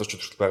идэг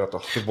залуучууд хүртэл байгаад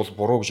байгаа. Тэр бол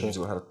буруу гэж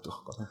зүгээр харагддаг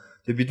байхгүй.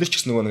 Тэгээ бид нар ч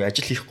гэсэн нөгөө нэг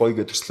ажил хийх гоё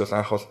гэдэг төсөл бол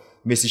анх бол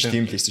мессеж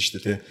тийм л хийсэн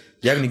шүү дээ.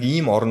 Яг нэг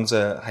ийм орон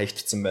зай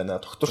хаягдсан байна.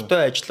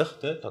 Доктортой ажиллах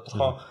те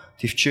тодорхой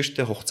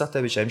төвчээртэй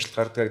хугацаатай биш амжилт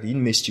гардаг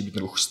энэ мессежийг бид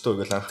нар өгөх ёстой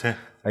гэж анх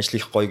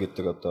ажил их гоё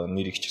гэдэг одоо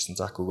нэрийг ч гэсэн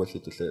зак өгөөл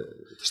хэдүүлээ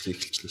төслийг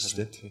эхэлчихлээ шүү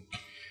дээ.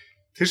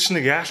 Тэр чинь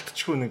нэг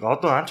яалтчгүй нэг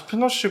одоо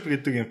entrepreneurship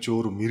гэдэг юм чи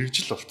өөрөө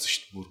мэрэгжил болцсон шүү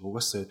дээ. Бүр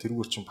угаасаа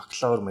тэрүүгээр чинь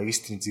бакалавр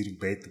магистрийн зэрэг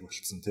байдаг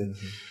болцсон тийм.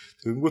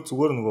 Тэгэнгүүт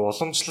зүгээр нөгөө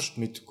уламжлалт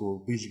мэдгүй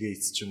Bill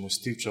Gates ч юм уу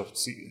Steve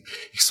Jobs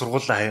их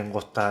сургуулаа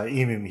хаянгуудаа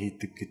ийм юм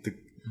хийдэг гэдэг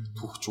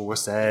түүхч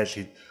угаасаа айл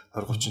 20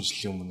 30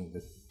 жилийн өмнө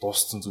ингээд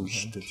дууссан зүйл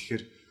л дээ.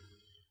 Тэгэхээр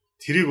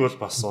тэрийг бол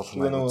бас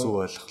олон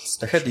зөв ойлгох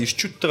хэрэгтэй. Дахиад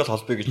ирчүүдтэйгээ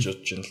холбоё гэж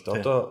бодож байна л да.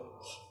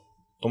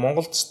 Одоо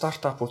Монголд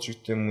стартапууд ч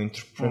гэдэг юм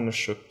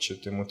entrepreneurship ч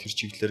гэдэг юм тэр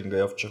чиглэлээр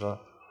ингээд явж байгаа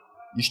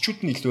ирчүүд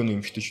нь илүү нэг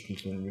эмгтээчүүд нь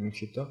илүү юм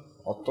хэлээ да.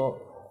 Одоо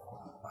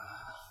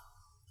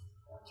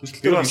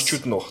тэр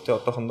ирчүүд нь баг тий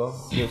одоохондоо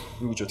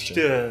юу гэж бодож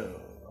байна. Тэ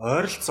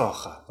ойролцоо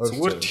баха.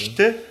 Зүгээр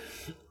тэгтээ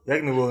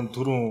яг нөгөө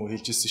түрүүн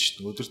хэлжсэн шүү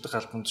дээ. Өдөртөх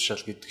албан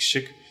тушаал гэдэг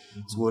шиг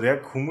зүгээр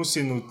яг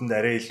хүмүүсийн нүдэнд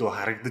арай илүү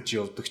харагдаж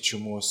явдаг ч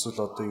юм уу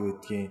эсвэл одоо юу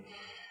гэдгийг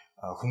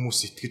хүмүүс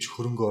итгэж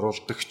хөрөнгө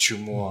оруулдаг ч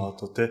юм уу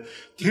одоо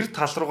тэр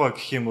тал руугаа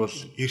гэх юм бол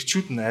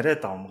ирчүүд нь арай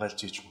давмгайлж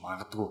иж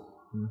магадгүй.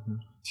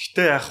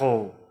 Гэхдээ яг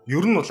хуу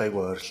ер нь бол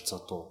айгүй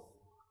ойролцоо дуу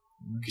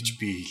гэж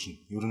би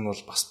хэлнэ. Ер нь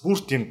бол бас бүр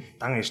тийм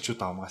дан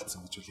ирчүүд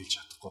хамгаалцсан гэж хэлж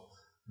чадахгүй.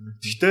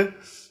 Гэхдээ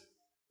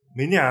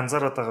миний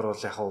анзаараад байгаагаар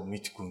бол яг хуу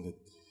мэдгүй ингээд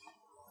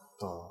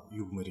одоо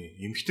юу гэмээр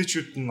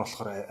эмгтээчүүд нь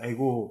болохоор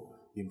айгүй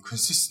юм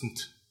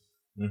consistent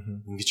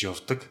ингэж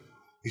явдаг.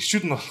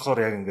 Ирчүүд нь болохоор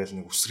яг ингээл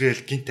нэг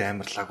үсрээл гинт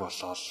амарлаг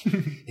болоод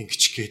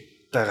ингэж гээд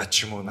байгаа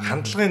ч юм уу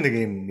хандлагын нэг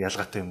юм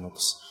ялгаатай юм уу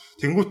бас.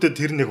 Тэнгүүтээ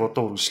тэр нэг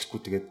одоо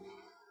үргэлжлэхгүй тэгээд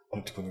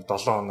мэдгүй нэг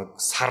 7 хоног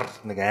сар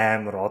нэг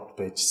амар од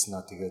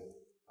байжснаа тэгээд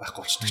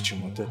байхгүй болчдөг ч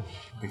юм уу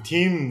нэг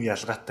тийм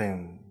ялгаатай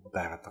юм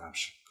байгаад байгаа юм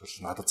шиг бол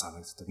надад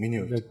санагддаг.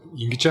 Миний хувьд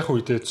ингэж яах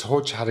үедээ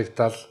цууж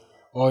харагдаал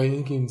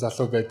энийг юм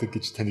залуу байдаг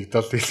гэж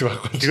танигдал тэгэл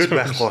байхгүй. Тэгээд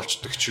байхгүй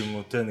болчдөг ч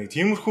юм уу нэг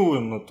тиймэрхүү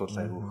юмнууд бол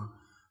айгүй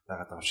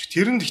байгаад байгаа юм шиг.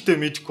 Тэр нь гэхдээ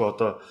мэдгүй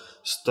одоо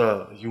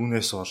өстой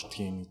юунаас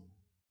болдгийг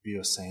би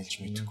бас сануулж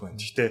мэдэхгүй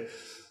байна. Гэхдээ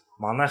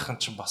манайхан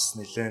ч бас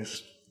нэлээд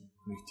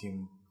нэг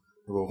тийм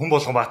нөгөө хүн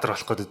болгон баатар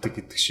болох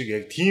гэдэг шиг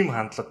яг тийм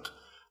хандлага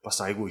бас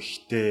айгүй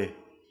ихтэй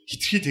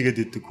хитрхи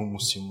тэгээд идэг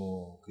хүмүүс юм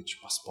уу гэж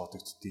бас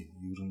бодогддیں۔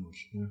 Ер нь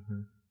бол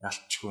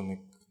ялчгүй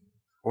нэг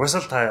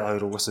угаасаа та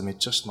хоёр угаасаа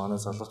мэдж байгаа шүү дээ. Манай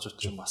залуучууд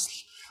ч бас л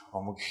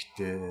омог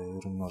ихтэй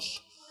ер нь бол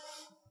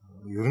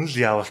ер нь л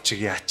явуулчих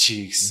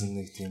яачи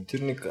гэсэн нэг тийм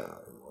тэр нэг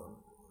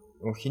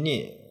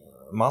хиний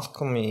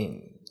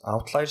Malcolm-ийн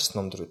Outliers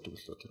номдэр өгдөг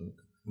лөө тэр нэг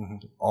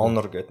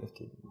honor гэдэг нэг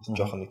тийм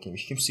жоохон нэг тийм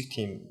их хэмсэг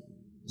тийм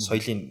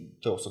соёлын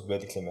тэ усад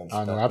байдаг юм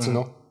байна. Аз нь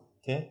үү?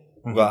 Тэ.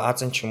 Нөгөө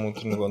Азийн ч юм уу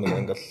тэр нөгөө нэг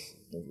ингээл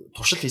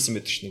туршил хийсэн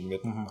байдаг ш нь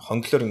ингээд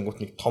хонглоор ингүүт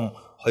нэг том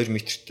 2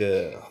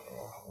 метртэй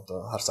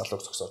одоо хар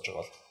залууг зогсоож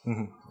байгаа бол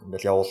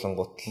ингээл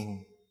явуулангууд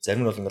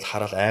зарим нь бол ингээл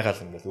хараал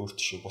айгаал ингээл өөр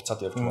тийш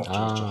буцаад явж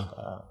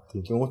байгаа.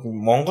 Тэнгүүт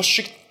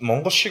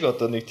Монгол шиг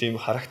одоо нэг тийм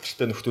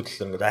характертай нөхдүүд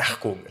л ингээл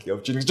айхгүй ингээл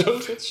явж ийн гэж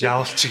байгаа.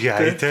 Явуулчих яа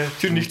тий.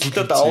 Тэр нэг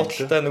талдаа давуу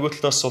талтай нөгөө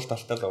талаас сул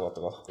талтай л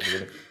байгаа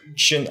байхгүй.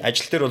 Жишээ нь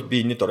ажил дээр бол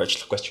би энэний дор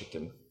ажиллахгүй ч гэдэг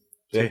юм.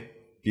 Тий.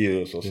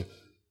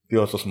 Би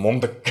бол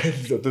мундаг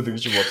гэж одоо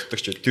тэгж боддог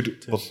ч тэр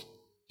бол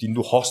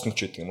дэндүү хоосноч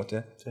гэдэг юм уу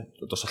тий.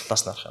 Одоо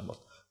судлаас нарах юм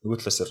бол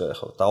нөгөө талаас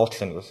яг давуу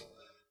тал нь бол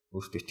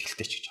өөртөө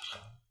ихтэй ч гэж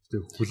харах.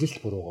 Тэгээ хүлээлт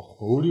буруу байгаа.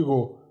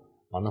 Өөрийгөө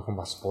манай хүн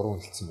бас буруу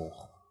хэлсэн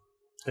байгаа.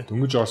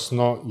 Дөнгөж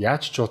орсноо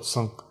яаж ч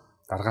удсан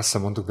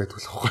даргаалсан мундаг байдаг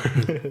л байхгүй.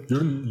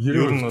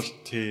 Ер нь бол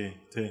тий.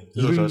 Тэр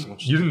бол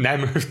ойлгомжтой.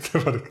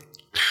 98% баг.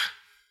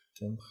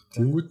 Тийм.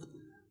 Тэнгүүд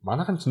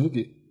манайхан ч нэг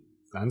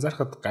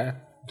анзаархад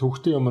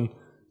төвхтэй юм нь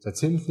за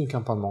цементний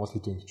компани Монгол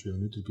хэд юм гэж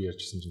өнөөдөр би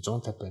ярьжсэн чинь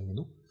 150 байна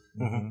гэнэ үү?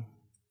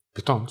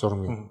 Бетон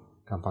зургийн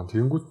компани.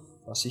 Тэнгүүд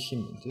бас их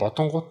юм тий.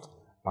 Бодонгууд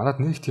манад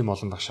нэг тийм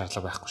олон байх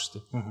шаардлага байхгүй шүү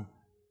дээ.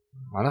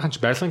 Манайхан ч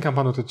барилгын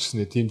компаниудад ч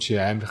гэсэн тийм чи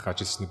амар их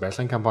гарч ирсэн.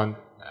 Барилгын компани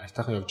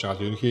айтайхан явж байгаа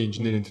л ерөнхий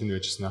инженерийн тэн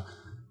байжснаа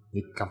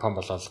нэг компани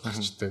болоод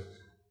гарчдаг.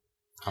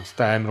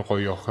 Хамтдаа амар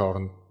гоё явахын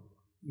оронд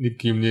нэг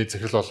юмний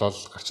захирал болоод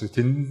гарчдаг.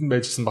 Тэнд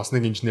байжсэн бас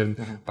нэг инженер нь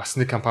бас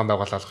нэг компани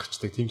байгуулаад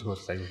гарчдаг. Тийм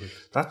тохиолдол аягүй.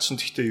 Наад чинь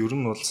гэхдээ ер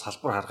нь бол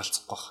салбар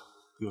харгалцахгүй байх.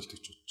 Би бол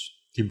тэгж бодож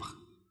байна. Тийм баг.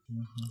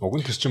 Уг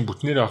нь тэр чинь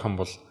бүтнээр авах юм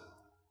бол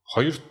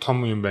хоёр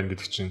том юм байна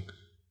гэдэг чинь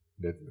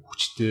ингээд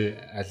хүчтэй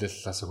аль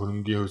аллаас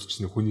хөрөнгөний хувьд ч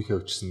нэг хүнийхээ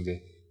хувьд ч гэсэндээ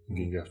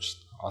ингээд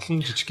явчихсан.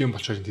 Олон жижиг юм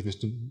болчоор тэд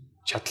чинь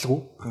чадлаггүй.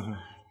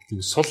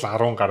 Тийм сул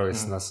 10 гаруй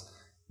байснаас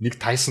нэг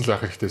Тайсон л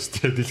байх хэрэгтэй шүү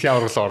дээ. Дэлхийн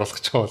авралаа оруулах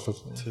гэж байгаа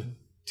бол.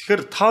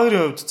 Тэгэхээр та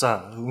хоёрын хувьд за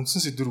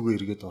үндсэн сэдв рүү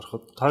эргээд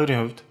ороход та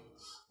хоёрын хувьд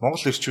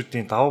Монгол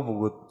эрчүүдийн даваа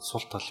бөгөөд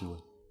сул тал юу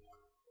вэ?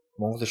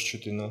 Монгол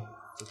эрчүүд нөө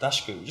дааш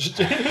гэж шүү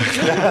дээ.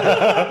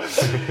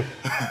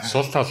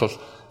 Сул тал бол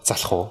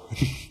залах уу?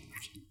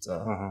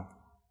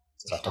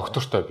 За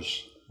доктортой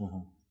биш.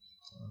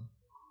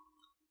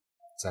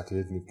 За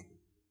тэгээд нэг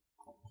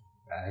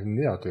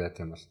харин одоо яа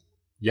гэм бол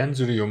янз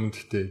бүрийн юмд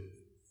гэхдээ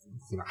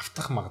тийм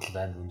автах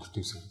магадлал амар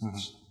өндөртэй юм шиг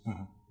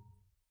байна.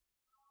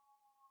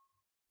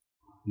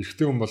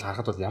 Эрэгтэй хүн бол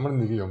харахад бол ямар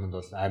нэгэн юмд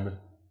бол амар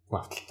хүн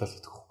авталтай л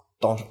гэдэг.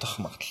 донтох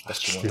магадлалтай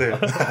ч юм уу.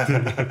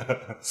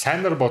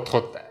 Сайнаар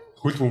бодоход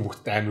хөл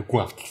бөмбөгт амар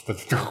хүн авталтай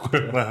л гэдэг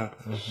байхгүй.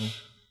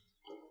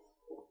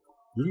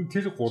 Ер нь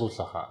тэр гурвал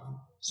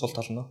хаа Сул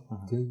тал нь.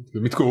 Тийм.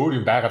 Мэдгүй өөр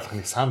юм байгалах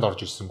нэг санд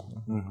орж ирсэнгүй.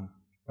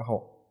 Яг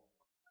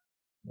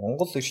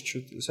Монгол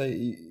эрчүүд сая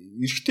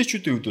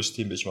эрэгтэйчүүдийн үед бас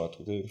тийм байж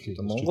магадгүй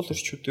тийм. Монгол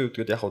эрчүүдийн үед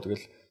гээд яг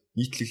тэгэл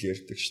нийтлэл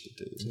ярьдаг шүү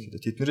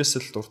дээ. Тэднэрээс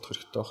л дурдах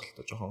хэрэгтэй байх л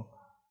та жоохон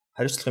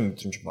хариуцлагын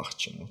мэдрэмж баг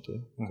ч юм уу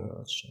тийм.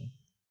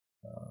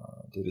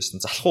 Дээрээс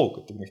нь залах уу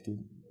гэдэг нэг тийм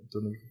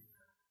одоо нэг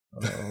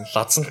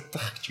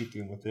лазантах гэж гэдэг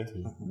юм уу тийм.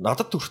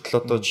 Надад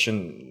хүртэл одоо жишээ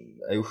нь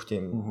аюух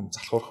тийм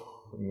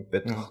залхуурах юм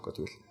байдаг байхгүй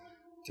тэгэл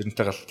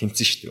тэрнтэйгээ л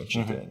тэмцэн шүү дээ юм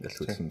чинь тийм. Ингээл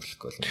хөдөлмөрлөх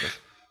гол ингээл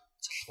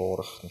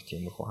залхуурах нэг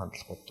тиймэрхүү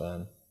хандлагууд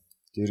байна.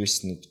 Дээрээс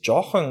нэг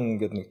жоохон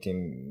ингээд нэг тийм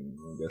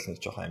ингээл нэг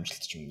жоохон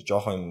амжилт ч юм уу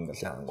жоохон юм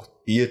ингээл ангууд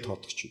бие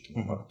тоодох ч гэдэг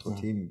юм магадгүй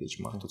тийм байж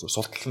магадгүй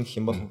султлал гэх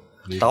юм бол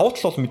давуу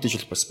тал бол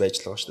мэдээж бол бас байж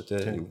л байгаа шүү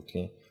дээ тийм юу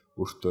гэдгийг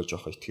өөртөө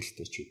жоохон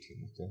ихтгэлтэй ч гэдэг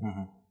юм уу тийм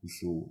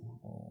илүү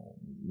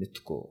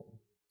мэдгүй.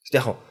 Гэтэ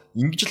яг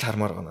ингэж л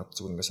хармаар байгаа надад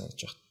зүгээр ингээд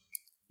санагдаж байна.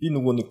 Би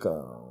нөгөө нэг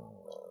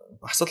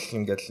бас л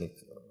ингээд нэг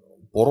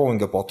буруу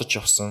ингээд бодож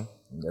явсан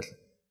ингээл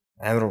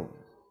амар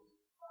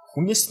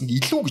хүнээс нь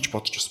илүү гэж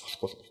бодож бас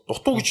болохгүй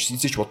дутуу гэж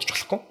эзэж бодож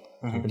болохгүй.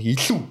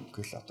 Илүү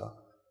гэл одоо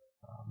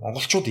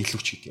монголчууд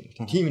илүү ч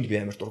гэдэг юм. Тийм нь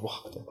би амар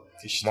дургах тийм.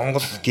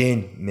 Монгол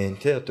ген мэн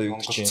те одоо юу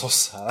гэж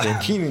цус.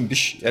 Тийм юм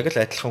биш. Яг л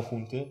адилхан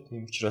хүн те.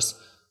 Тийм учраас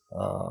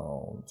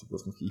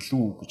зүгээр нэг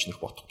илүү гэж нэг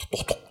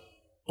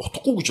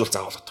дутахгүй гэж бол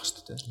заавал бодох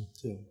хэрэгтэй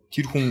те.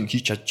 Тэр хүн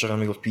хийж чадж байгаа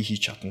юмыг бол би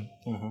хийж чадна.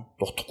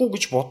 Дутахгүй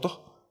гэж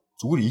бодох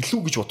зүгээр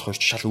илүү гэж бодох хоёр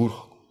шал өөр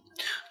баг.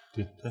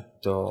 Тийм те.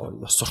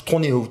 Одоо ёс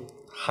суртахууны хувьд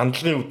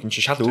хандлагын хувьд нь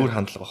шал өөр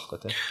хандлага байхгүй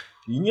те.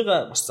 Энийг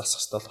бас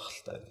засах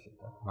хэрэгтэй байх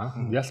л та.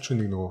 Ялч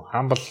нэг нөгөө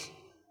хаамбал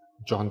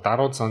жоохон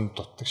даруу зан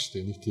дутдаг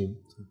штэ нэг тийм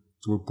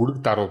зүгээр бүрэг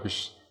даруу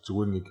биш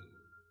зүгээр нэг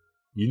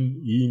энэ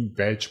ийм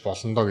байж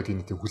болно доо гэдэг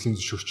нэг тийм хүлийн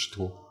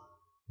зөвшөөрчдөг.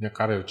 Нэг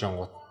гар явж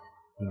ангууд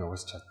энэ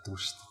угаас чаддгүй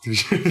штэ.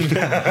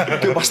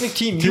 Тэгээ бас нэг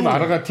тийм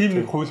арга тийм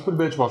нэг хөвлөр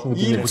байж болно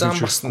гэдэг нэг зам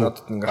бас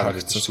надад ингээ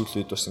харагдсан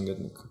сүүлийн үед бас ингээ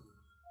нэг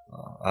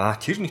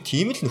тэр нэг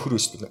тийм л нөхөр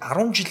өсдөг.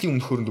 10 жилийн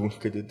өмнөхөр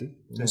дүнх гэдэг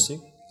байсан.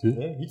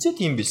 Хизээ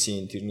тийм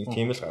байсан тэр нэг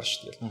тийм л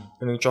гарч тэгэл.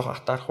 Тэр нэг жоохон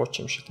атаархууч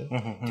юм шиг тийм.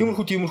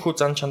 Тиймэрхүү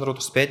зан чанарууд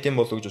бас байдсан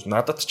болов гэж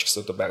надад ч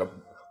гэсэн одоо байгаа.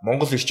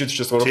 Монгол ирчүүд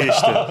ч бас гурван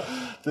шүү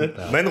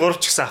дээ. Мань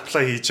гурав ч гэсэн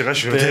аплай хийж байгаа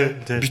шүү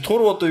тийм. Бит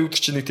гурав одоо юу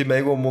гэдэг чинь нэг тийм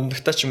айгүй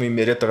мундагтаа ч юм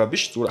яриад байгаа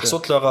биш. Зүгээр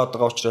асуудал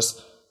байгаа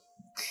учраас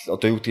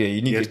одоо юу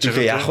гэдгийг энийг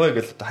хэлээ яах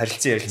вэ гэж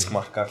харилцан ярилцах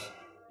маркаар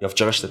явж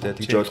байгаа шүү дээ.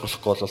 Тэгж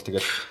ойлгохгүй бол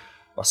тэгэл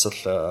бас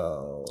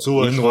л зөв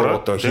ойлгоорой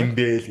одоо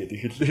химбэл гэдэг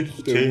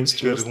хэлээ.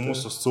 Тэгэхээр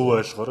хүмүүс бас зөв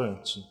ойлгоорой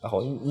юм чинь. Яг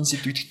энэ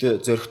сэдвүүдтэй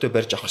зөрөгтэй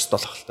барьж авах хэрэгтэй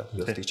л байна.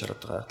 Би тэгж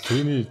хараад байгаа.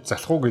 Тэрний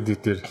залхуу гэдэг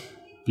дээр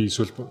би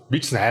эсвэл би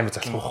ч амар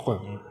залхуу байхгүй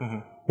юу?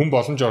 Хүн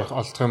боломж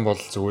олдох юм бол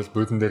зүгээр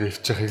буудан дээр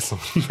хөвчих гэсэн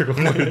юм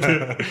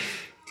байна.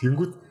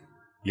 Тэнгүүд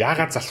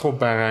яагаад залхуу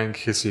байгаа юм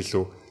гэхээс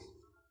илүү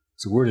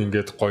зүгээр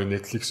ингээд гоё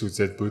Netflix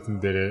үзээд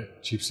буудан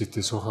дээр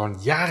чипсэтэй суухаар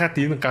яагаад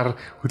энэ гар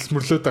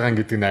хөдөлмөрлөөд байгаа юм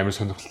гэдэг нь амар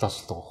сонирхолтой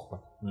асуулт байгаа байхгүй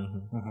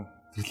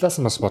юу?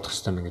 Тэглээс нь бас бодох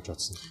хэрэгтэй юм гэж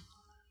бодсон.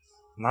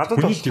 Надад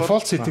бол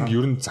default setting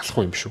ер нь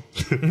залахгүй юм шүү.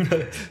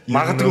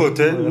 Магадгүй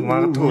те.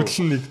 Магадгүй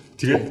хөдөлн нэг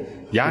тэгээд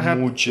яагаад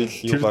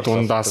тэр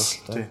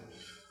дундаас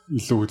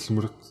илүү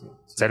хөдөлмөр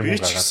зарим гаргаад.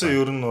 Би ч гэсэн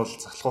ер нь бол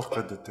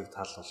залхуурах гэдэг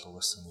тал бол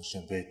угаасаа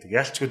нэлээд байдаг.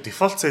 Ялчгүй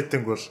default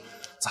setting бол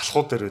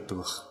залхуу дээр байдаг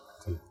баг.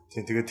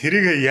 Тийм тэгээд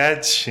тэрийг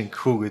яаж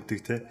шингэх үү гэдэг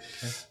те.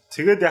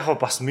 Тэгээд яг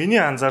бас миний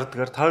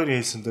анзаардгаар та хоёрын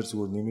хэлсэн дээр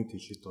зүгээр нэмэт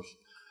хэлэхэд бол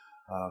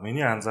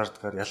миний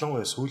анзаардгаар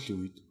ялангуяа сүүлийн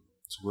үед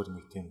зүгээр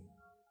нэг тийм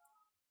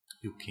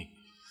юу гэх юм.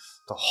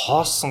 Одоо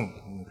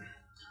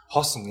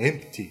хоосон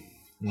empty.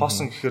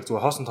 Хоосон гэхээр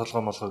зүгээр хоосон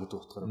толгой молгоо гэдэг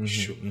утгаараа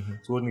биш шүү.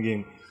 Зүгээр нэг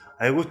юм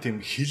айгүй тийм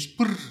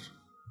хэлбэр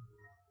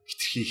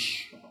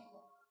хитрхийх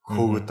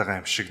хөөгд байгаа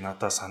юм шиг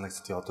надад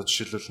санагддээ. Одоо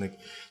жишээлбэл нэг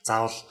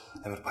заавал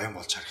амар баян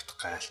болж харагдах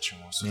гайл ч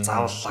юм уу.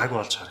 Заавал лаг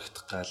болж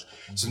харагдах гайл.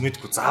 Эсвэл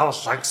мэдгүй заавал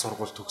лаг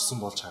сургууль төгссөн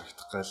болж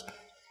харагдах гайл.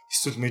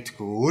 Эсвэл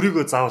мэдгүй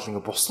өөрийгөө заавал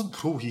ингээ бусдад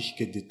прೂв хийх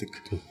гэдэг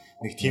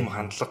нэг тийм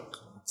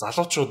хандлага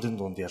залуучуудын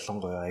дунд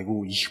ялангуяа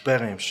айгүй их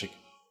байгаа юм шиг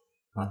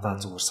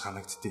надад зүгээр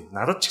санагддээ.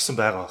 Надад ч гэсэн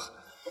байгаа бах.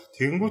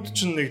 Тэгэнгүүт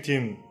чинь нэг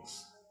тийм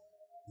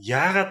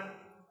яагаад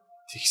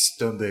тех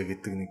систем бэ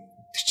гэдэг нэг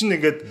тэр чинь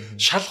ингээд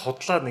шал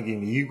худлаа нэг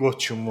юм эго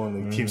ч юм уу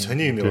нэг тийм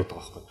сони юм яваад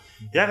байгаа байхгүй.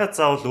 Ягаад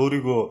заавал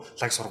өөрийгөө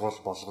лаг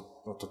сургууль болгоод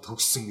одоо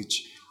төгссөн гэж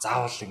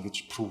заавал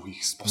ингэж прೂв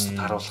хийх бусдад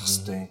харуулах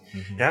хэрэгтэй.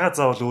 Ягаад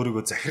заавал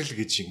өөрийгөө захирал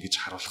гэж ингэж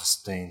харуулах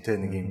хэрэгтэй. Тэ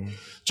нэг юм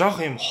жоох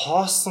юм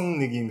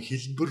хоосон нэг юм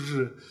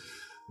хэлбэр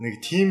нэг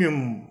тийм юм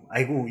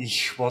айгүй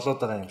их болоод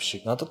байгаа юм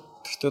шиг. Надад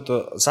гэхдээ одоо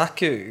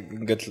Заки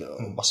ингээд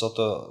бас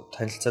одоо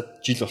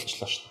танилцаад жил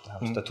болчихлоо шүү дээ.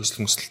 Хамтдаа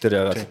төсөл мөсөлтөөр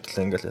яагаад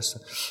хөдлөө ингээд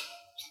яасан.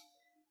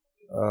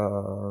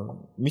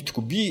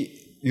 Мэдгүй би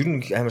ер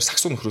нь амар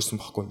саксуу нөхрөөсөн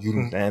байхгүй. Ер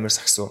нь амар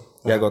саксуу.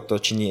 Яг одоо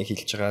чиний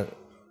хэлж байгаа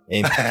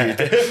MP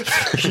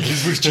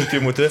хэлбэр ч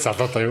юм уу те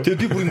залуудаа юу.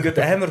 Тэгээ би бүр ингээд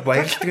амар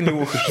баярлдаг нэг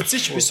өөх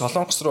хизээч би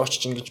Солонгос руу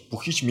очиж ингэж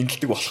бүхийч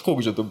мэдлдэг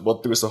болохгүй гэж одоо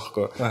боддог байсан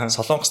байхгүй.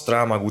 Солонгос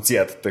драмаг үзий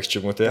яддаг ч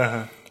юм уу те.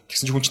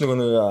 Тэгсэн чинь хүн ч нэг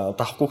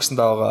давхгүй гэсэн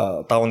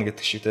давна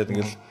гэдэг шиг те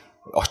ингээл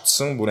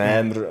очсон бүр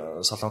амар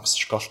Солонгос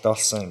школтой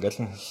болсон ингээл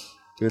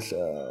тэгэл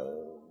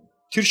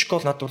тэр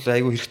школ надад бол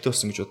айгүй хэрэгтэй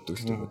болсон гэж боддог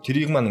л дээ.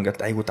 Тэрийг маань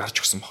ингээд айгүй дарж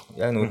өгсөн баг.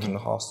 Яг нөгөө тэр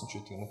хоосон ч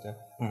гэдэг юм уу те.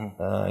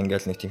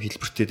 Ингээл нэг тийм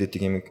хэлбэртэй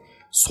дэдэг юм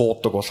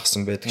суудаг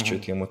болгосон байдаг ч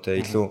гэдэг юм уу те.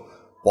 Илүү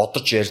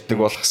бодож ярьдаг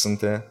болгосон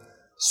те.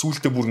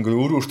 Сүүлдээ бүр ингээд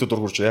өөрөө өөртөө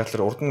дургурж яг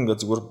л урд нь ингээд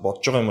зүгээр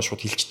бодож байгаа юм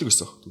шууд хилчдэг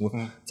гэсэн. Тэгмээ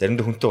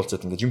заримдаа хүнтэй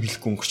болцоод ингээд юм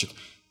хэлэхгүй өнгөрчөд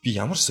би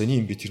ямар сони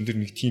юм бэ тэрэн дээр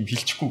нэг тийм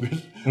хилчихгүй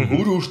гэл.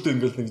 Өөрөө өөртөө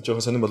ингээд нэг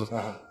жоохон сонирн болов.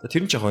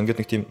 Тэр нь жоохон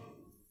ингээд нэг тийм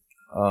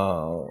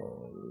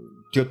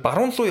тэгээд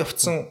баруун руу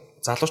явцсан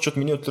залуучууд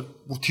миний бодлоор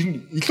бүр тэр нь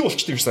илүү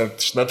болчтой юм шиг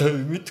санагдаж ш. Надад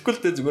мэдэхгүй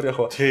л дээ зүгээр яг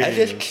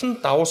аль нь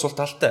давуу сул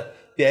талтай.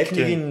 Би аль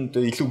нэгийг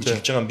илүү гэж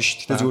хэлж байгаа юм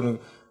биш. Тэгтээ зүгээр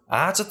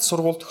Азад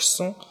сургуульд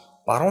төгссөн,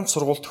 баруунд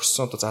сургуульд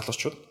төгссөн одоо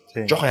залуучууд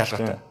жоохон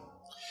ялгаатай.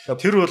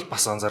 Тэр бол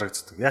бас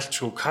анзаарэгддэг.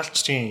 Ялчгүй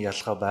калчрын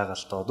ялгаа байгаа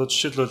л та. Одоо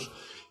жишээлбэл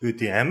юу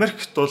гэдэг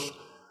Америкт бол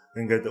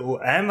ингээд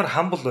амар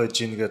хамбл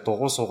байж нэгэ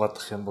дугуй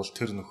суугаадах юм бол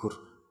тэр нөхөр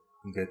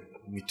ингээд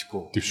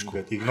мэдхгүй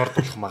ингээд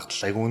игнордуулах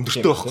магадлал айгүй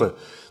өндөртэй байхгүй.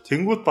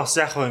 Тэнгүүд бас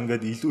яг хаа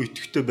ингээд илүү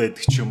итгэвтэй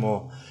байдаг ч юм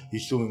уу,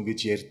 илүү ингэж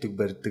ярьдаг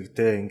барьдаг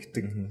те ингээд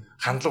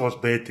хандлага бол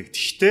байдаг.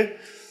 Тэгтээ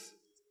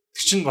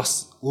тэр чинь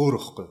бас өөр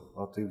байхгүй.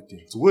 Одоо юу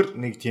гэдэг зүгээр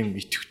нэг тийм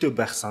итгэвтэй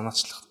байх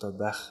санаачлахтай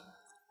байх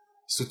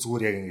эсвэл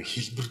зүгээр яг ингээд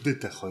хэлбэрдээ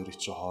байх хоёрын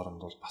чинь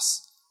хооронд бол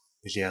бас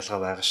нэлээд ялгаа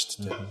байгаа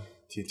шүү дээ.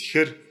 Тийм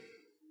тэгэхээр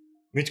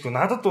мэдгүй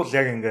надад бол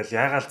яг ингээд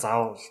ягаал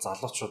заавал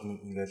залуучууд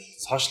ингээд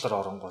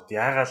сошиалар оронгууд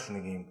ягаал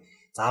нэг юм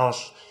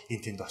заавал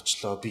энэ тэнд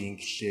очлоо би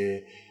инглээ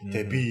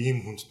тэгээ би ийм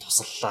хүнд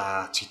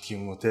туслалаа ч гэдэг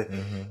юм уу те.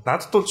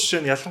 Надад бол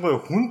жишээ нь ялангуяа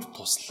хүнд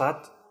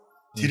туслаад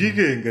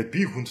тэрийгээ ингээд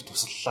би хүнд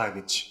туслалаа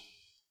гэж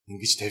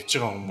ингэж тавьж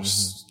байгаа хүмүүс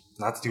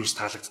надад юу ч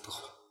таалагддаг.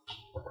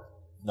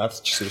 Надад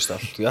ч гэсэн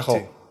таалагддаг. Яг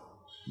хоо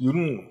ер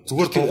нь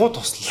зүгээр дугуй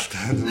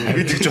туслалаа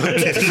би тэгж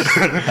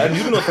бодлоо. Харин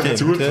ер нь бол тийм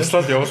зүгээр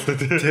туслаад явуулдаг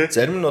тий.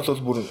 Зарим нь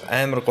бол бүр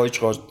амар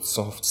гойж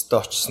гоожсон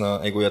хувцастай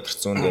очсноо айгу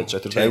ядарсан үнд яаж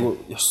тэр айгу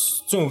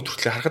ёс зүүн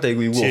өвдөртлөө харахад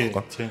айгу эвгүй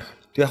байхгүй.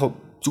 Тэг яг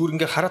зүгээр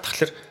ингээ хараад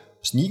тахлаар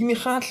бас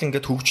нийгмийнхаа л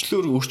ингээ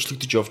хөгжлөөр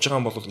өөрчлөгдөж явж байгаа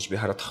юм болов гэж би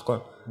хараад тахгүй.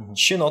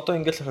 Жишээ нь одоо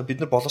ингээл харахад бид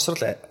нар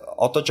боловсрал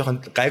одоо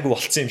жоохон гайгүй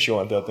болцсон юм шиг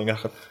байна. Одоо ингээ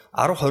харахад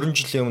 10 20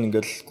 жилийн өмнө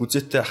ингээл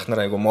гүзээтэй ах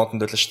нар айгу модонд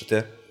байлаа шүү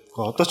дээ.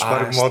 Одоо ч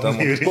баг модон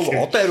бол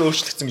одоо арай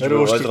өөрчлөгдсөн гэж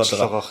ойлгоод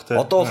байгаа.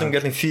 Одоо бол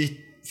ингээл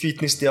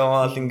фитнест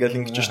яваал ингээл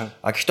ингэж шүү.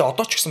 А гэхдээ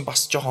одоо ч гэсэн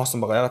бас жоохон хоосон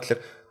байгаа. Ягаад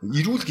тэгэхээр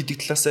эрүүл гэдэг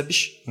талаасаа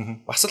биш.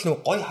 Бас л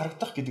нэг гой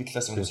харагдах гэдэг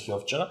талаас нь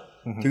явж байгаа.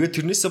 Тэгээд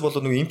тэрнээсээ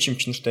болоод нэг эмч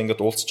эмчнэртэй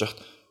ингээд уулзж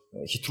яхад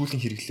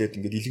хитрүүлэн хэрэглээд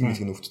ингээд илэг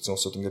мэлэг нөвдсөн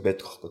усуд ингээд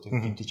байдаг байхгүй тийм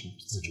хинтэж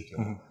мэдсэн ч гэдэг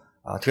юм.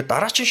 А тэгэхээр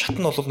дараагийн шат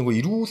нь бол нөгөө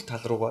эрүүл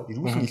тал руугаа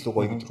эрүүл илүү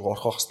гоё гэдэг рүү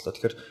орохоо хэвчлээ.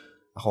 Тэгэхээр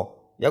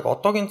яг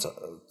одоогийн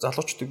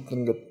залуучууд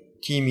ингээд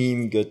тим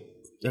ийм ингээд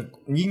яг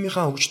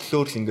нийгмийнхаа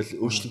хөгжлөөр л ингээд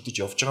өөрчлөгдөж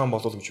явж байгаа юм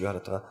болов уу гэж би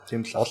хараад байгаа.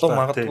 Тийм л олон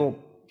магадгүй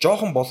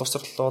жоохон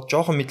боловсрлоо,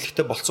 жоохон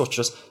мэдлэгтэй болцсон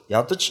учраас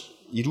ядаж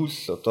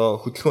эрүүл одоо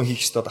хөдөлгөөн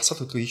хийх ёстой,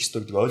 дасгал хөдөлгөөн хийх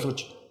ёстой гэдгийг ойлгож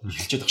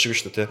эхэлчихэж байгаа шиг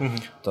шүү дээ, тийм.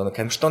 Одоо нэг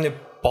камертоны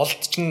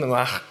болт ч нэг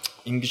ах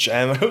ингэж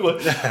амар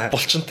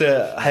булчинтай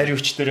хайр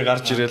хүчээр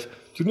гарч ирэл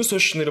тэрнээс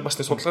хойш нэр бас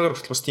нэг судалгаагаар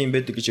хүртэл бас тийм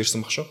байдаг гэж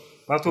ярьсан баг шүү.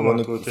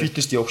 Магадгүй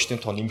фитнест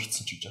явагчдын тоо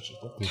нэмэгдсэн ч гэж байгаа шүү,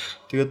 тийм.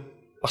 Тэгээд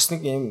бас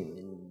нэг юм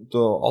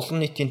одоо олон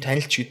нийтийн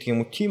танилч гэдэг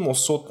юм уу, тийм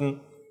улсууд нь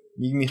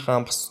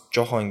нийгмийнхаа бас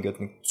жоохон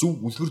ингээд нэг зөв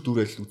үлгэр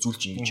дуурайл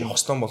үзүүлж ингэж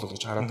явах хэрэгтэй болов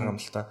гэж хараад байгаа юм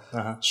л та.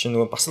 Жишээ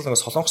нь бас л нэг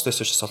Солонгостой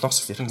байсан шүү.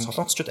 Солонгос ярих.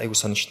 Солонгосчууд айгүй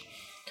сонин шүү.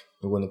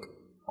 Нөгөө нэг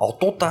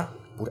одуудаа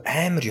бүр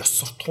амар ёс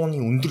суртахууны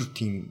өндөр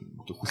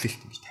тийм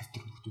хүлээлт ингэж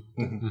тавьдаг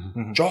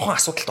хүмүүс. Жоохон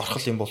асуудалд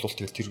орох юм бол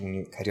тэгэл тэр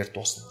хүний карьер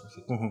дуусна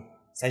гэхэд.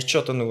 Сая чи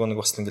одоо нөгөө нэг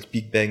бас ингээл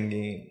Big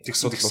Bang-ийн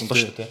асуудал боллоо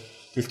шүү дээ.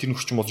 Тэгэл тэр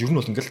нөхчин бол ер нь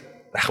бол ингээл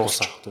байх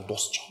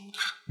дуусчих.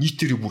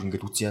 Нийтээрээ бүр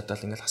ингээд үзэн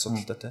ядаал ингээл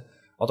асуудалтай те.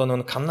 Одоо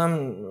нэг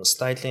Канам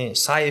стилийн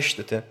сая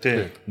шүү дээ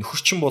тий.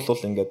 Нөхөрчин бол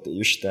ингээд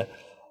юу шүү дээ.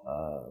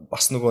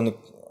 Бас нөгөө нэг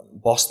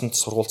Бостонд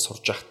сургуульд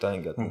сурж байхдаа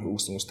ингээд нэг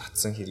үүс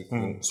татсан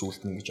хэрэг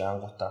сүулт нь гэж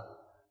аангуудаа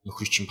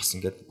нөхөр чинь бас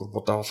ингээд бүр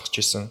будаа болгож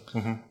исэн.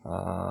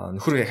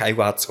 Нөхөр их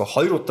айгүй аазгаа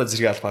 2 удаа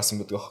зэрэг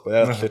албаасан гэдэг байхгүй.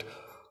 Яг тэгэхээр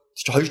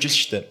чи 2 жил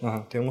шүү дээ.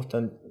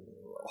 Тэнгуутаа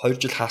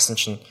 2 жил хаасан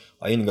чинь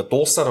энэ ингээд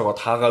дуулсаар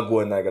байгаад хаагаагүй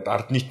байна гэдэг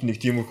ард нийт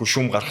нэг тиймэрхүү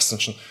шүүм гаргасан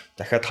чинь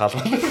дахиад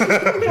хаална.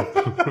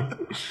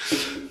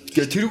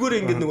 Тэгээ тэрүүгээр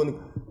ингээд нөгөө нэг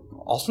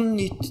олон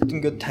нийтэд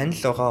ингээд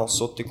танил байгаа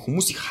улсуудыг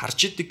хүмүүс их харж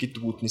идэг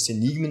гэдэг үүднээсээ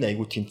нийгэм нь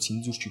айгүй тийм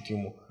цензурч гэдэг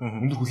юм уу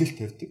өндөр хүлээлт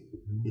тавьдаг.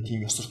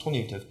 Тийм ёс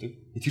суртахууны юм тавьдаг.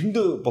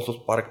 Тэрэндээ бол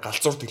баг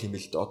галзуурдаг юм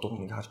байл л дээ одууд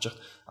нэг харж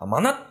байгаа.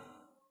 Манад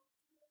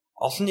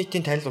олон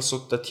нийтийн танил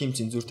улсуудаа тийм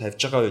цензур тавьж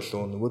байгаа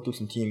байлуу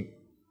нөгөөдөл нь тийм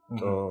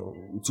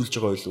үзүүлж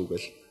байгаа байлуу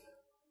гэл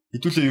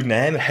хэдүүлээ юу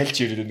нээр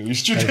хальж яриад байна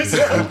ирчүүдээс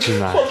болоод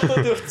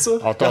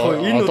явцсан.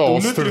 Одоо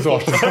улс төрлөө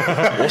орж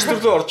байгаа.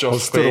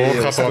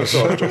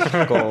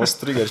 Улс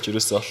төрийг ярьж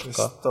ерөөсөө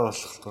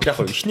болохгүй. Яг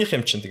хөө ихнийх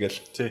юм чинь тэгэл.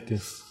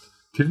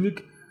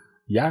 Тэрнийг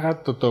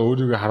яагаад одоо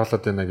өөрийгөө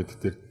харуулад байна гэдэг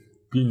дээр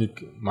би нэг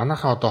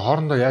манайхаа одоо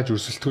хоорондоо яаж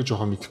өрсөлдөхөө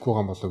жоохон мэдэхгүй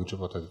байгаа болоо гэж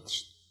бодоод байдаг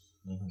шүү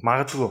дээ.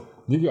 Магадгүй.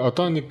 Нэг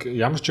одоо нэг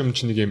ямар ч юм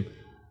чинь нэг юм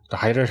одоо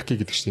хайрархи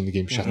гэдэг чинь нэг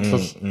юм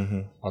шатлал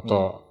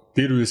одоо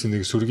дээр үеэс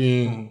нэг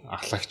сүргийн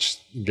ахлагч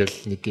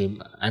ингээл нэг юм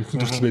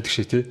амтны төрөл байдаг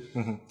шээ тий.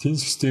 Тийм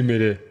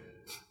системээр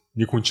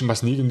нэг хүн чинь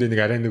бас нийгэмдээ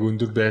нэг арай нэг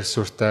өндөр байр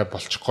суурьтай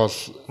болчихгоол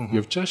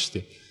явж байгаа шүү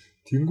дээ.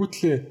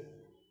 Тэнгүүтлээ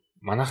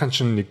манайхан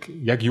чинь нэг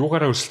яг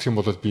юугаараа өрсөлдөх юм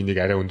бол би нэг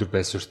арай өндөр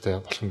байр суурьтай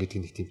болох нь гэдэг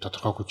нэг тийм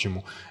тодорхойгүй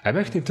юм уу.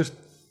 Америкт энэ төр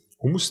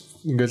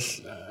хүмүүс ингээл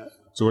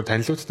зүгээр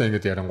танилуудтай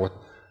ингээд ярангууд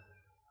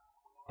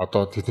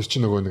одоо тэд нар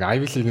чинь нөгөө нэг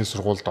Ivy League-ийн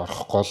сургуульд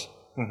орох гол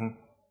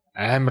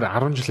амар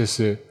 10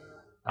 жилээс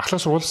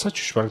ахлах сургуулиасаа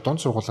ч биш баг дунд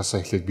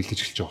сургуулиасаа эхлээд бэлдэж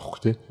эхэлж байгаа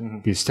байхгүй тий.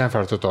 Би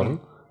Stanford-д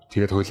орно.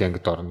 Тэгээд хуулийн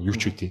ангид орно. Юу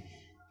ч үгүй.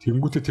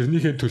 Тэнгүүтээ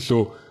тэрнийхээ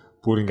төлөө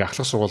бүр ингээ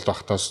ахлах сургуульд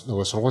байхдаа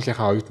нөгөө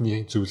сургуулийнхаа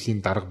оюутны зөвлөлийн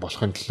дарга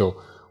болохын төлөө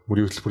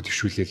мөрийн хөтөлбөр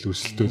төвшүүлээл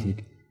үүсэлтөл нэг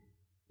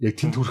яг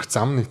тэнд хүрэх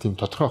зам нэг тийм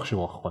тодорхой байх шиг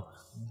байгаа байхгүй.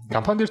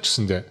 Компани дээр ч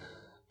гэсэндээ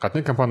гадны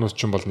компаниуд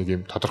ч юм бол нэг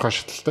юм тодорхой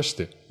шатлалтай шүү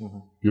дээ.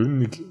 Ер нь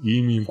нэг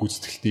ийм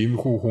гүйцэтгэлтэй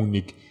иймэрхүү хүн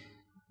нэг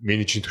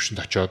менежмент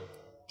төвшөнд очиод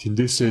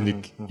тэндээсээ нэг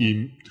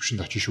ийм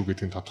төвшөнд очиж шүү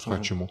гэдэг нь тодорхой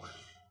ч юм уу.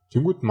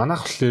 Тэнгүүд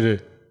манайх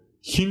болохоор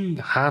хин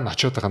хаана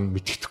очиод байгааг нь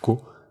мэддэхгүй.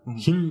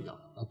 Хин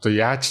одоо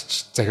яаж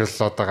ч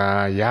захирлаад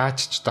байгаа,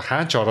 яаж ч одоо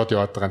хаач ороод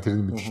яваад байгаа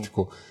тэрийг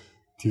мэддэхгүй.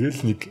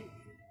 Тэгэл нэг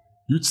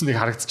юуц нэг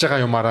харагдаж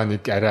байгаа юмараа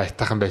нэг арай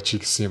айтаахан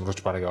байчи гэсэн юм рууч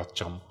бараг яваад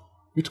байгаа юм.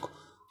 Мэдгүй.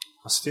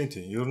 Бас тийм.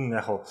 Ер нь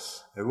яг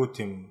айгүй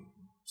тийм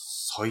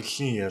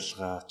соёлын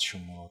ялгаа ч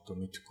юм уу одоо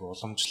мэдгүй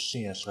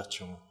уламжлалын ялгаа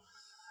ч юм уу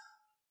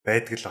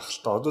байдаг л ах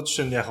л та. Одоо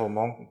жишээ нь яг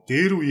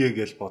дээр үе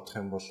гэж бодох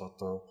юм бол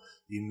одоо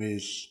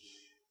имэйл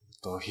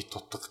одоо хит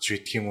утгаж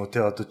байдаг юм уу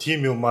те одоо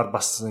тийм юмар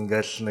бас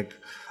ингээл нэг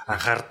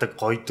анхаардаг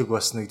гойдог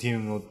бас нэг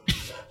тийм юмнууд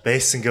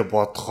байсан гэ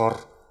бодохоор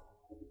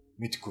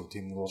мэдгүй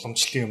тийм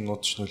уламжлалын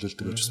юмнууд ч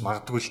нөлөөлдөг гэж бас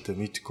магадгүй л те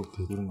мэдгүй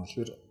ер нь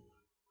болохоор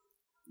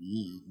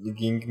нэг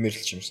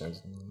ингэмэрлж юм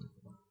санагдав.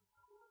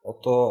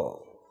 Одоо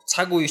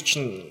цаг үе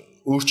чинь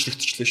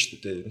өөрчлөгдөжлээ шүү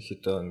дээ.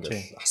 Ерөнхийдөө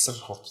ингээл асар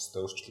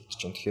хурцтай өөрчлөгдөж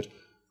байна. Тэгэхээр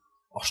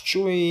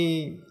орчин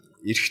үеийн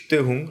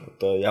эрэгтэй хүн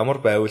одоо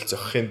ямар байвал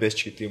зохих юм бэ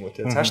ч гэдэг юм уу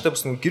те. Цаашдаа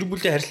бас нэг гэр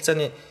бүлийн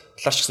харилцааны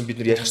талаас ч гэсэн бид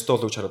нэр ярих хэрэгтэй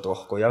болов гэж хараад байгаа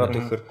байхгүй. Ягаад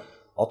гэвэл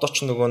одоо ч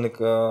нөгөө нэг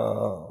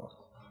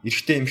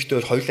эрэгтэй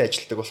эмэгтэйгээр хоёулаа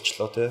ажилладаг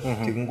болчлоо те.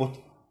 Тэгэнгүүт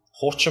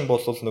хуучин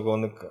бол нөгөө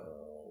нэг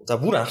за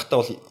бүр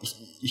анхтаа бол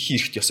их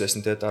эрэгт ёс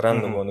байсан те. Дараа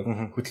нь нөгөө нэг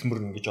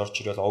хөдөлмөр ингэж орж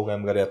ирэл овг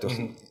аймгаар яадаг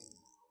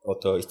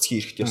одоо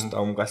эцгийн эрэгт ёс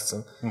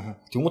давмгаалсан.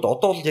 Тэгмүүд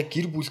одоо бол яг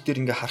гэр бүл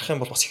дээр ингээ харах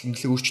юм бол бас их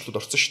нэлээд өөрчлөлт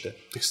орсон шүү дээ.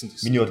 Тэгсэн.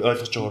 Миний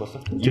ойлгож байгаагаар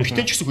бол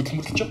эмэгтэй ч гэсэн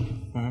хөдөлмөрлөж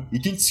байгаа.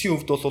 Эдийн засгийн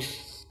хувьд бол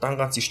дан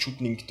ганц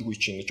ирчүүд нь ингэдэг үе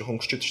чинь ингээ жоохон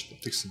өнгөрчөөд шүү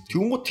дээ. Тэгсэн.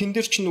 Тэгмүүд тэн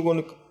дээр чинь нөгөө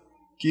нэг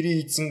гэрээ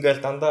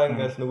эзэнгээл дандаа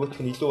ингээл нөгөөх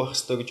нь илүү байх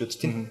хэрэгтэй гэж бод.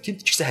 Тэнд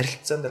ч гэсэн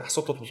харилцаан дээр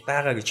асуудал бол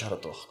байгаа гэж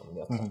хараад байгаа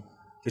байхгүй.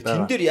 Тэгэхээр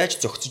тэн дээр яаж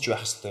зохицож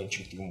байх хэрэгтэй юм ч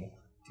гэдэг юм уу.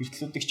 Тэр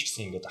төлөвлөдөг ч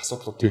гэсэн ингээ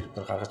асуудлуудыг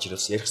гаргаж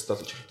ирээс ярих хэрэгтэй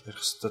л гэж ярих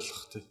хэрэгтэй л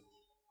бах тий.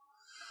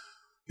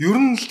 Ер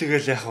нь л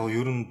тэгэл яг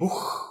ер нь бүх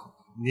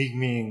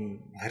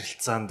нийгмийн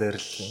харилцаан дээр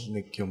л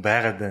нэг юм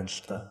байгаад байна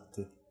л та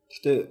тий.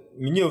 Гэхдээ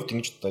миний хувьд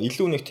ингэж одоо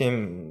илүү нэг тийм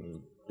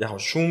яг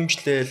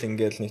шүүмжлээл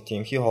ингээл нэг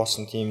тийм хий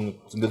хоосон тийм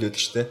зөндөл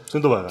байдаг шүү дээ.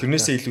 Зөндөө байгаа.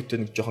 Тэрнээсээ илүүтэй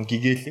нэг жоохон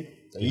гэгээлэг.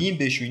 За ийм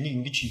байх шүү, энийг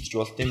ингэж хийж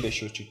болд юм байх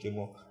шүү ч гэдэг юм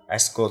уу.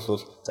 Аск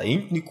бол за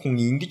энд нэг хүн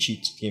ингэж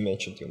хийдэг юм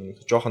байна ч гэдэг юм.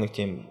 Жоохон нэг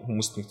тийм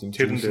хүмүүст нэг тийм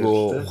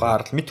зөвлөгөө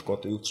ухаарл мэдгүй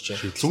одоо юу гэж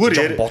чинь.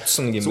 Зүгээр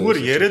бодсон юм. Зүгээр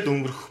яриад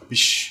өнгөрөх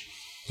биш.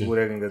 Зүгээр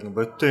яг ингээд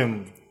бодтой юм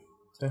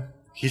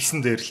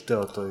хэлсэн дээрэлтэй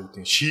одоо юу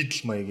гэдэг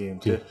шийдэл маягийн юм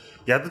тий.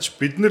 Ядаж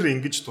бид нар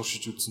ингэж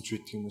туршиж үзсэн ч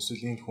байдаг юм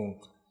эсвэл энэ хүн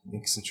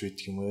ингэсэн ч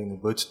байдаг юм уу.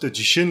 Яг бодтой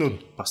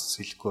жишээнүүд бас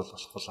хэлэхгүй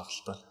болохгүй л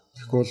ахaltaа.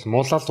 Тэгэхгүй бол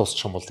муулаад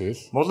дуусчих юм бол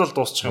тэгэл. Муулаад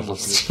дуусчих юм бол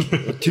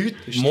тэгэд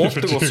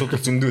муулдаг улсууд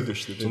зөндөө л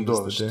байна шүү дээ. Зөндөө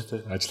байна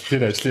шүү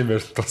дээ. Ажлын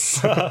байрал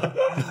туссан.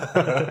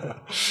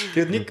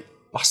 Тэгээд нэг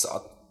бас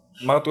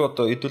магадгүй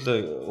одоо хэдүүлээ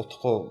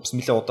утахгүй бас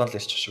нэлээд удаан л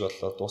ярьчих шиг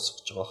боллоо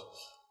дуусах гэж байгаа.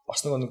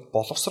 бас нэг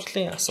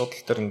боловсролын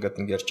асуудал дээр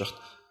ингээд ярьж хахад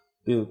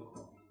би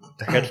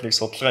дахиад нэг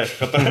судалгаа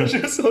хийх гэдэг юм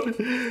шиг sorry.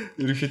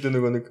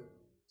 Ерөнхийдөө нэг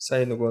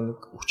сая нэг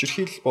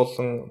хүчирхийлэл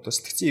болон одоо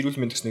сэтгцэн эрүүл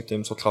мэндийн нэг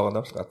тийм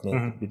судалгаа байгаа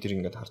гадны бид нар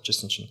ингээд харж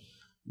ирсэн чинь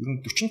ер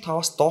нь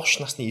 45-аас доош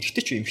насны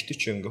эрэгтэй ч эмэгтэй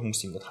ч ингээд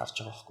хүмүүс ингээд харж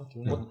байгаа байхгүй.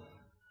 Тэгмээд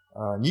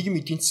нийгмийн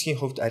эдийн засгийн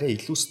хувьд арай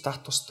илүү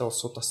статустай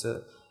улсуудаас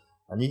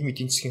нийгмийн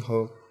эдийн засгийн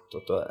хувьд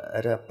одоо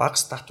арай бага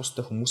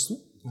статустай хүмүүс нь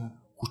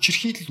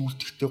хүчирхийлэл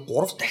үлдэхдээ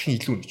 3 дахин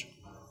илүү гэж.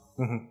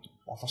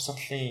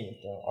 Боловсролын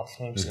одоо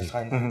орлогын бэлтгэл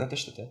хандаад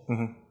шүү дээ.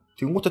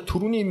 Тэгмээ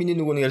түрүүний миний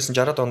нөгөө нэг ярьсан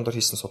 60-аад ондор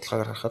хийсэн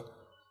судалгаагаар харахад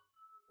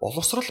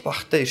боловсрол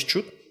багтай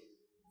ирчүүд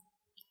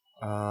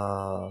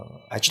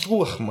ажилгүй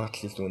байх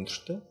магадлал илүү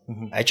өндөртэй.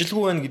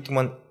 Ажилгүй байна гэдэг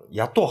маань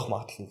ядуу байх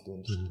магадлал илүү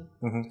өндөртэй.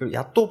 Тэгэхээр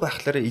ядуу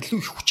байхлаараа илүү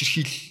их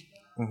хүчирхийлэл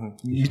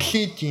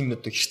нэлээд тийм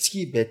одоо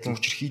хэцгий байдлын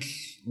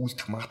хүчирхийлэл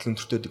үлдэх магадлал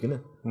өндөртэй гэдэг нэ.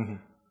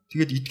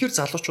 Тэгээд эдгээр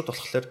залуучууд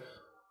болохоор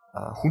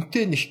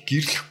хүнтэй нэг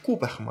гэрлэхгүй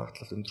байх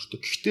магадлал өндөртэй.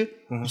 Гэхдээ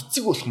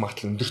эцэг болох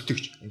магадлал өндөртэй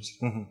гэж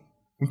юм.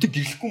 Хүнтэй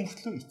гэрлэхгүй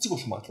мөртлөө эцэг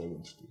болох магадлал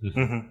өндөртэй.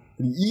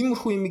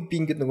 Иймэрхүү юмыг би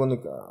ингээд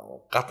нэг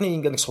гадны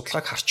ингээд нэг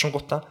судалгааг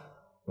харчингуудаа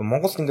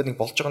Монголд ингээд нэг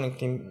болж байгаа нэг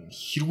тийм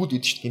хэрэгүүд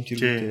идэв шүү дээ.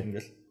 Тэрүүд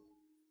ингээд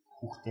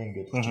хүүхдээ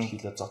ингээд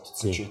хүчирхийлээ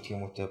зодцсон ч гэх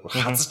юм уу те бүр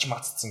хазаж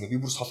мацсан ингээд би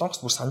бүр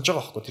Солонгост бүр санаж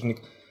байгаа байхгүй. Тэр нэг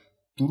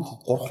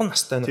 4-3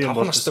 настай нэг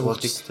 5 настай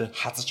хүүхдийг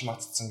хазаж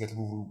мацсан гэдэг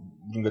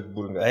ингээд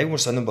бүр ингээд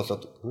аймар сонирн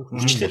болоод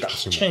үржлээд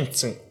авчихсан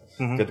юмцсан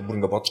гэдэг бүр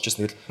ингээд бодож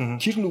байсан.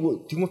 Тэр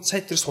нөгөө тэгмүүд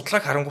сая тэр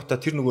судалгааг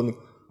харангуйтаа тэр нөгөө нэг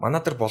манай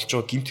дээр болж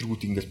байгаа гэмт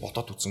хэрэгүүдийг ингээд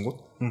бодоод үзэнгүүт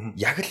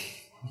яг л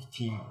нэг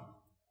тийм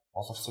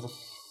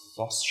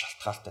боловсролоос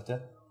шалтгаалтай те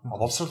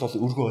боловсрол бол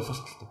өргөө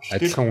ойлголттой биш.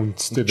 Адилхан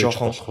үндэстэй байж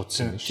болох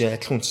утсан. Тийм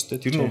адилхан үндэстэй.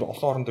 Тэр нь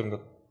олон орон дээр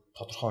ингээд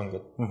тодорхой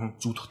ингээд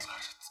зүү тогтол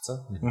харагдсан.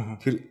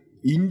 Тэгэхээр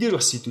энэ дээр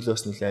бас хэдүүлээ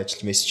бас нэлээд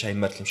ажил мессеж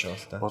хаймаар юм шиг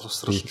байна л да.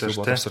 Боловсрол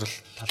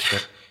тал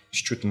дээр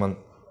ичүүд маань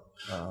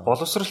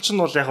боловсрол чинь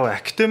бол яг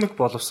академик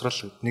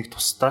боловсрол нэг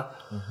тусдаа.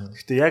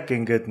 Гэхдээ яг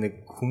ингээд нэг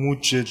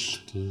хүмүүжил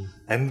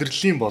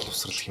амьдралын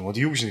боловсрол гэх юм уу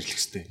юу гэж нэрлэх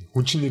хэвтэй.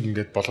 Хүн чинь нэг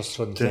ингээд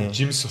боловсрол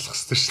жимс болох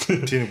хэвтэй шүү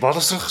дээ. Тийм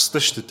боловсрох хэвтэй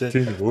шүү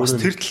дээ. Бас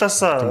тэр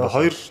талаас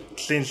хоёр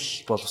талын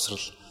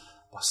боловсрол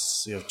бас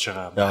явж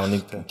байгаа. Яа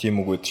нэг тийм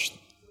үг байдаг шүү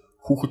дээ.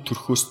 Хүүхэд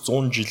төрөхөөс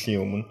 100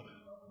 жилийн өмнө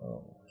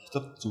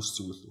хятад зүйлс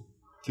зүгэл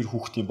тэр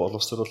хүүхдийн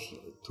боловсрол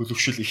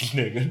төлөвшөл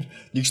эхэлнэ гэдэг.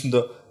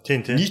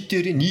 Нэгсэндээ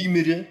нийтээр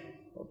нийгмээрээ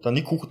одоо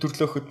нэг хүүхэд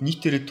төрлөөхөд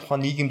нийтээрээ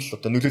тухайн нийгэмд л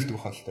одоо нөлөөлдөг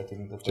байх л та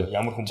тэрэнд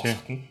ямар хүн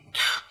болох нь.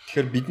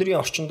 Тэгэхээр бидний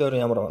орчин дээр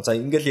ямар за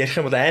ингээл ярих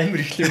юм бол амар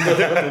их юм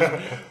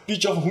байна. Би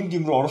жоохон хүнд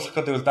юм руу оруулах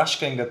гэдэг бол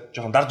дашка ингээд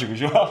жоохон дарж өгөө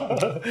шүү.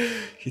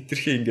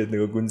 Хитрхи ингээд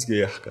нөгөө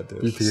гүнзгий яах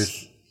гэдэг. Би тэгэл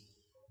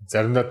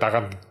заримдаа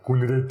дагаад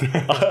гүнрээд.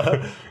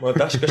 Маа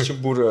дашка чи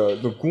бүр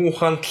гүн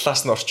ухаан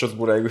талаас нь орчвол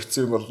бүр аягүй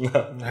хэцүү юм болно.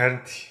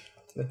 Харин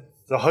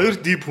за хоёр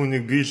дип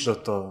хүнийг би л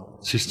одоо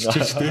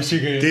ширчиж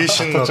дээш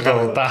нь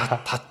одоо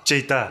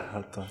татчихъя да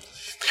одоо.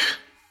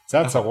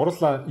 За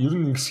гурлаа ер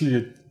нь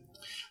ингэсгээд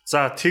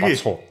за тэгээ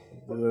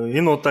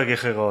энэ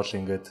удаагийнхыгаа бол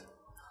ингээд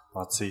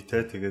бацъя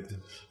те тэгээд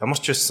ямар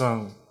ч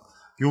байсан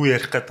юу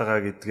ярих гээд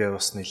байгаа гэдгээ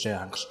бас нэлээд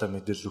хангалттай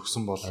мэдээлэл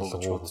өгсөн болов уу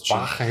гэж бодож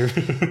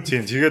байна.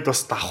 Тийм тэгээд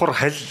бас давхар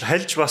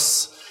хальж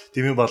бас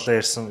Дэми балаа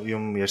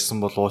ярьсан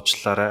бол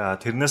уучлаарай.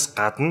 Тэрнээс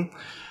гадна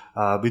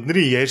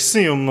бидний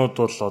ярьсан юмнууд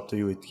бол одоо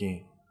юу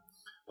гэдгийг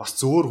бас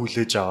зөвөр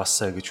хүлээж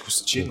аваасаа гэж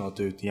хүсэж байна.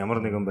 Одоо юу гэдэг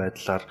ямар нэгэн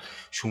байдлаар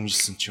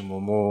шүүмжилсэн ч юм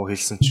уу, муу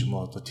хэлсэн ч юм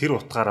уу одоо тэр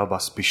утгаараа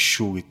бас биш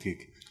шүү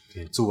гэдгийг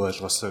зөв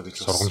ойлгосоо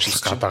гэж сургамжлах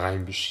гээд байгаа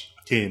юм биш.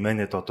 Тийм,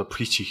 манайд одоо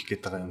preach хийх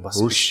гээд байгаа юм бас.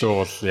 Өөртөө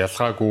бол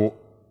ялгаагүй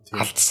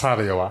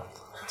алдсаар яваа.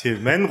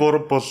 Тийм, мань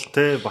гурав бол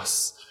те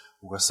бас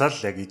угаасаа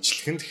л яг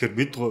ижлэхэн. Тэгэхээр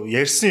бид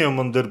ярьсан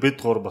юмн дээр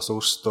бид гурав бас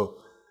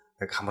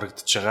өөртөө яг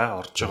хамрагдаж байгаа,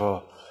 орж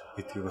байгаа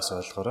гэдгийг бас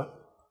ойлгоорой.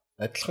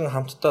 Адилхан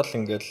хамтдаа л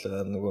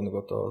ингээл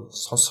нөгөө одоо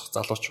сонсох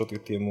залуучууд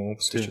гэдэг юм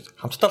уу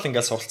хамтдаа л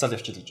ингээл суралцаал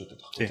явчих гэж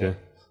боддог байна.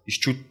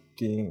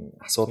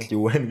 Ирчүүдийн асуудал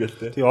юу вэ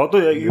гэдэг. Тэгээ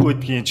одоо яг юу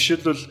гэдгийг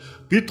жишээлбэл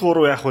бид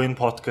гурав яг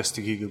энэ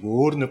подкастыг хийгээг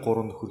өөр нэг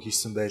гурав нөхөр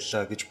хийсэн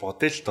байлаа гэж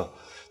бодъё л доо.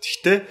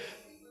 Гэхдээ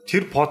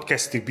тэр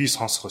подкастыг би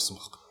сонсох байсан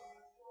байхгүй.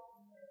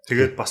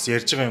 Тэгээд бас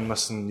ярьж байгаа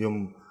юмнаас нь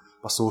юм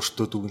бас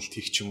өөртөө дүгнэлт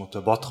хийх ч юм уу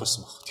те бодох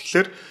байсан байхгүй.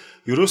 Тэгэхээр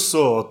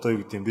ерөөсөө одоо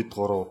юу гэдэг бид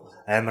гурав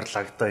амар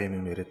лагда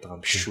юм яриад байгаа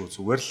юм биш шүү.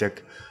 Зүгээр л яг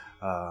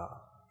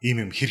ийм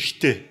юм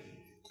хэрэгтэй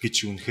гэж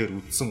үнэхээр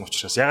үдсэн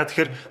учраас ягаад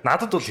тэгэхээр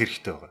надад бол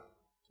хэрэгтэй байгаа.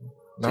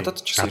 Надад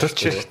ч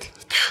хэрэгтэй.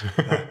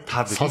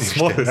 Та бид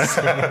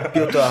би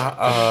одоо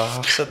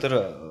хагасаа тэр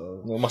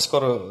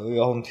Москвор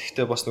явна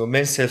гэхдээ бас нөгөө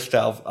men self-тэй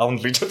авна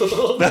гэж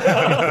боддог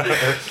байгаа.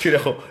 Тэр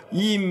яг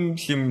ийм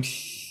юм л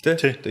те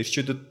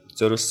ирчүүдэд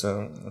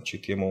зориулсан ч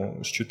гэдэг юм уу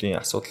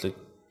ирчүүдийн асуудлыг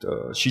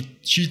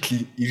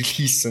шийдэл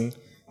ирэлхийлсэн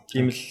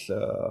тийм л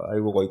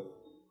айгуу гоё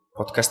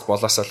подкаст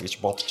болоосаа л гэж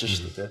бодож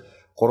шүү дээ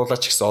те. Гурлаа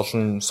ч гэсэн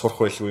олон сурах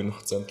байлгүй энэ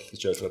хугацаанд л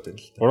гэж ойлгоод байна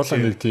л да. Гурлаа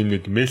нэг тийм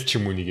нэг мэйл ч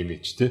юм уу нэг юм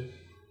ээж те.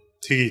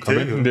 Тэгээ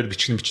комментэн дээр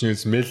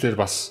бичнээс мэйлээр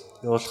бас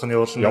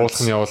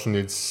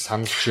явуулна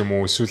санал ч юм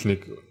уу эсвэл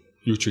нэг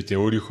юу ч үгүй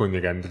өөрийнхөө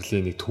нэг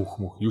амьдралын нэг түүх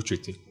мөх юу ч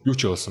үгүй юу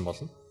ч явуулсан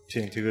болно.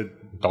 Тийм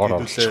тэгээд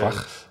доор оруулах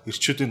бах.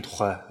 Ирчүүдийн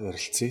тухай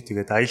ярилцъя.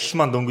 Тэгээд аялал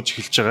маань дөнгөж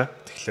эхэлж байгаа.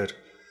 Тэгэхээр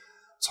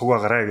цуг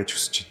агараа гэж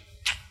хүсэж байна.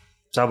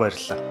 За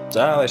баярлалаа.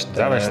 За баярлалаа.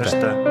 За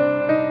баярлалаа.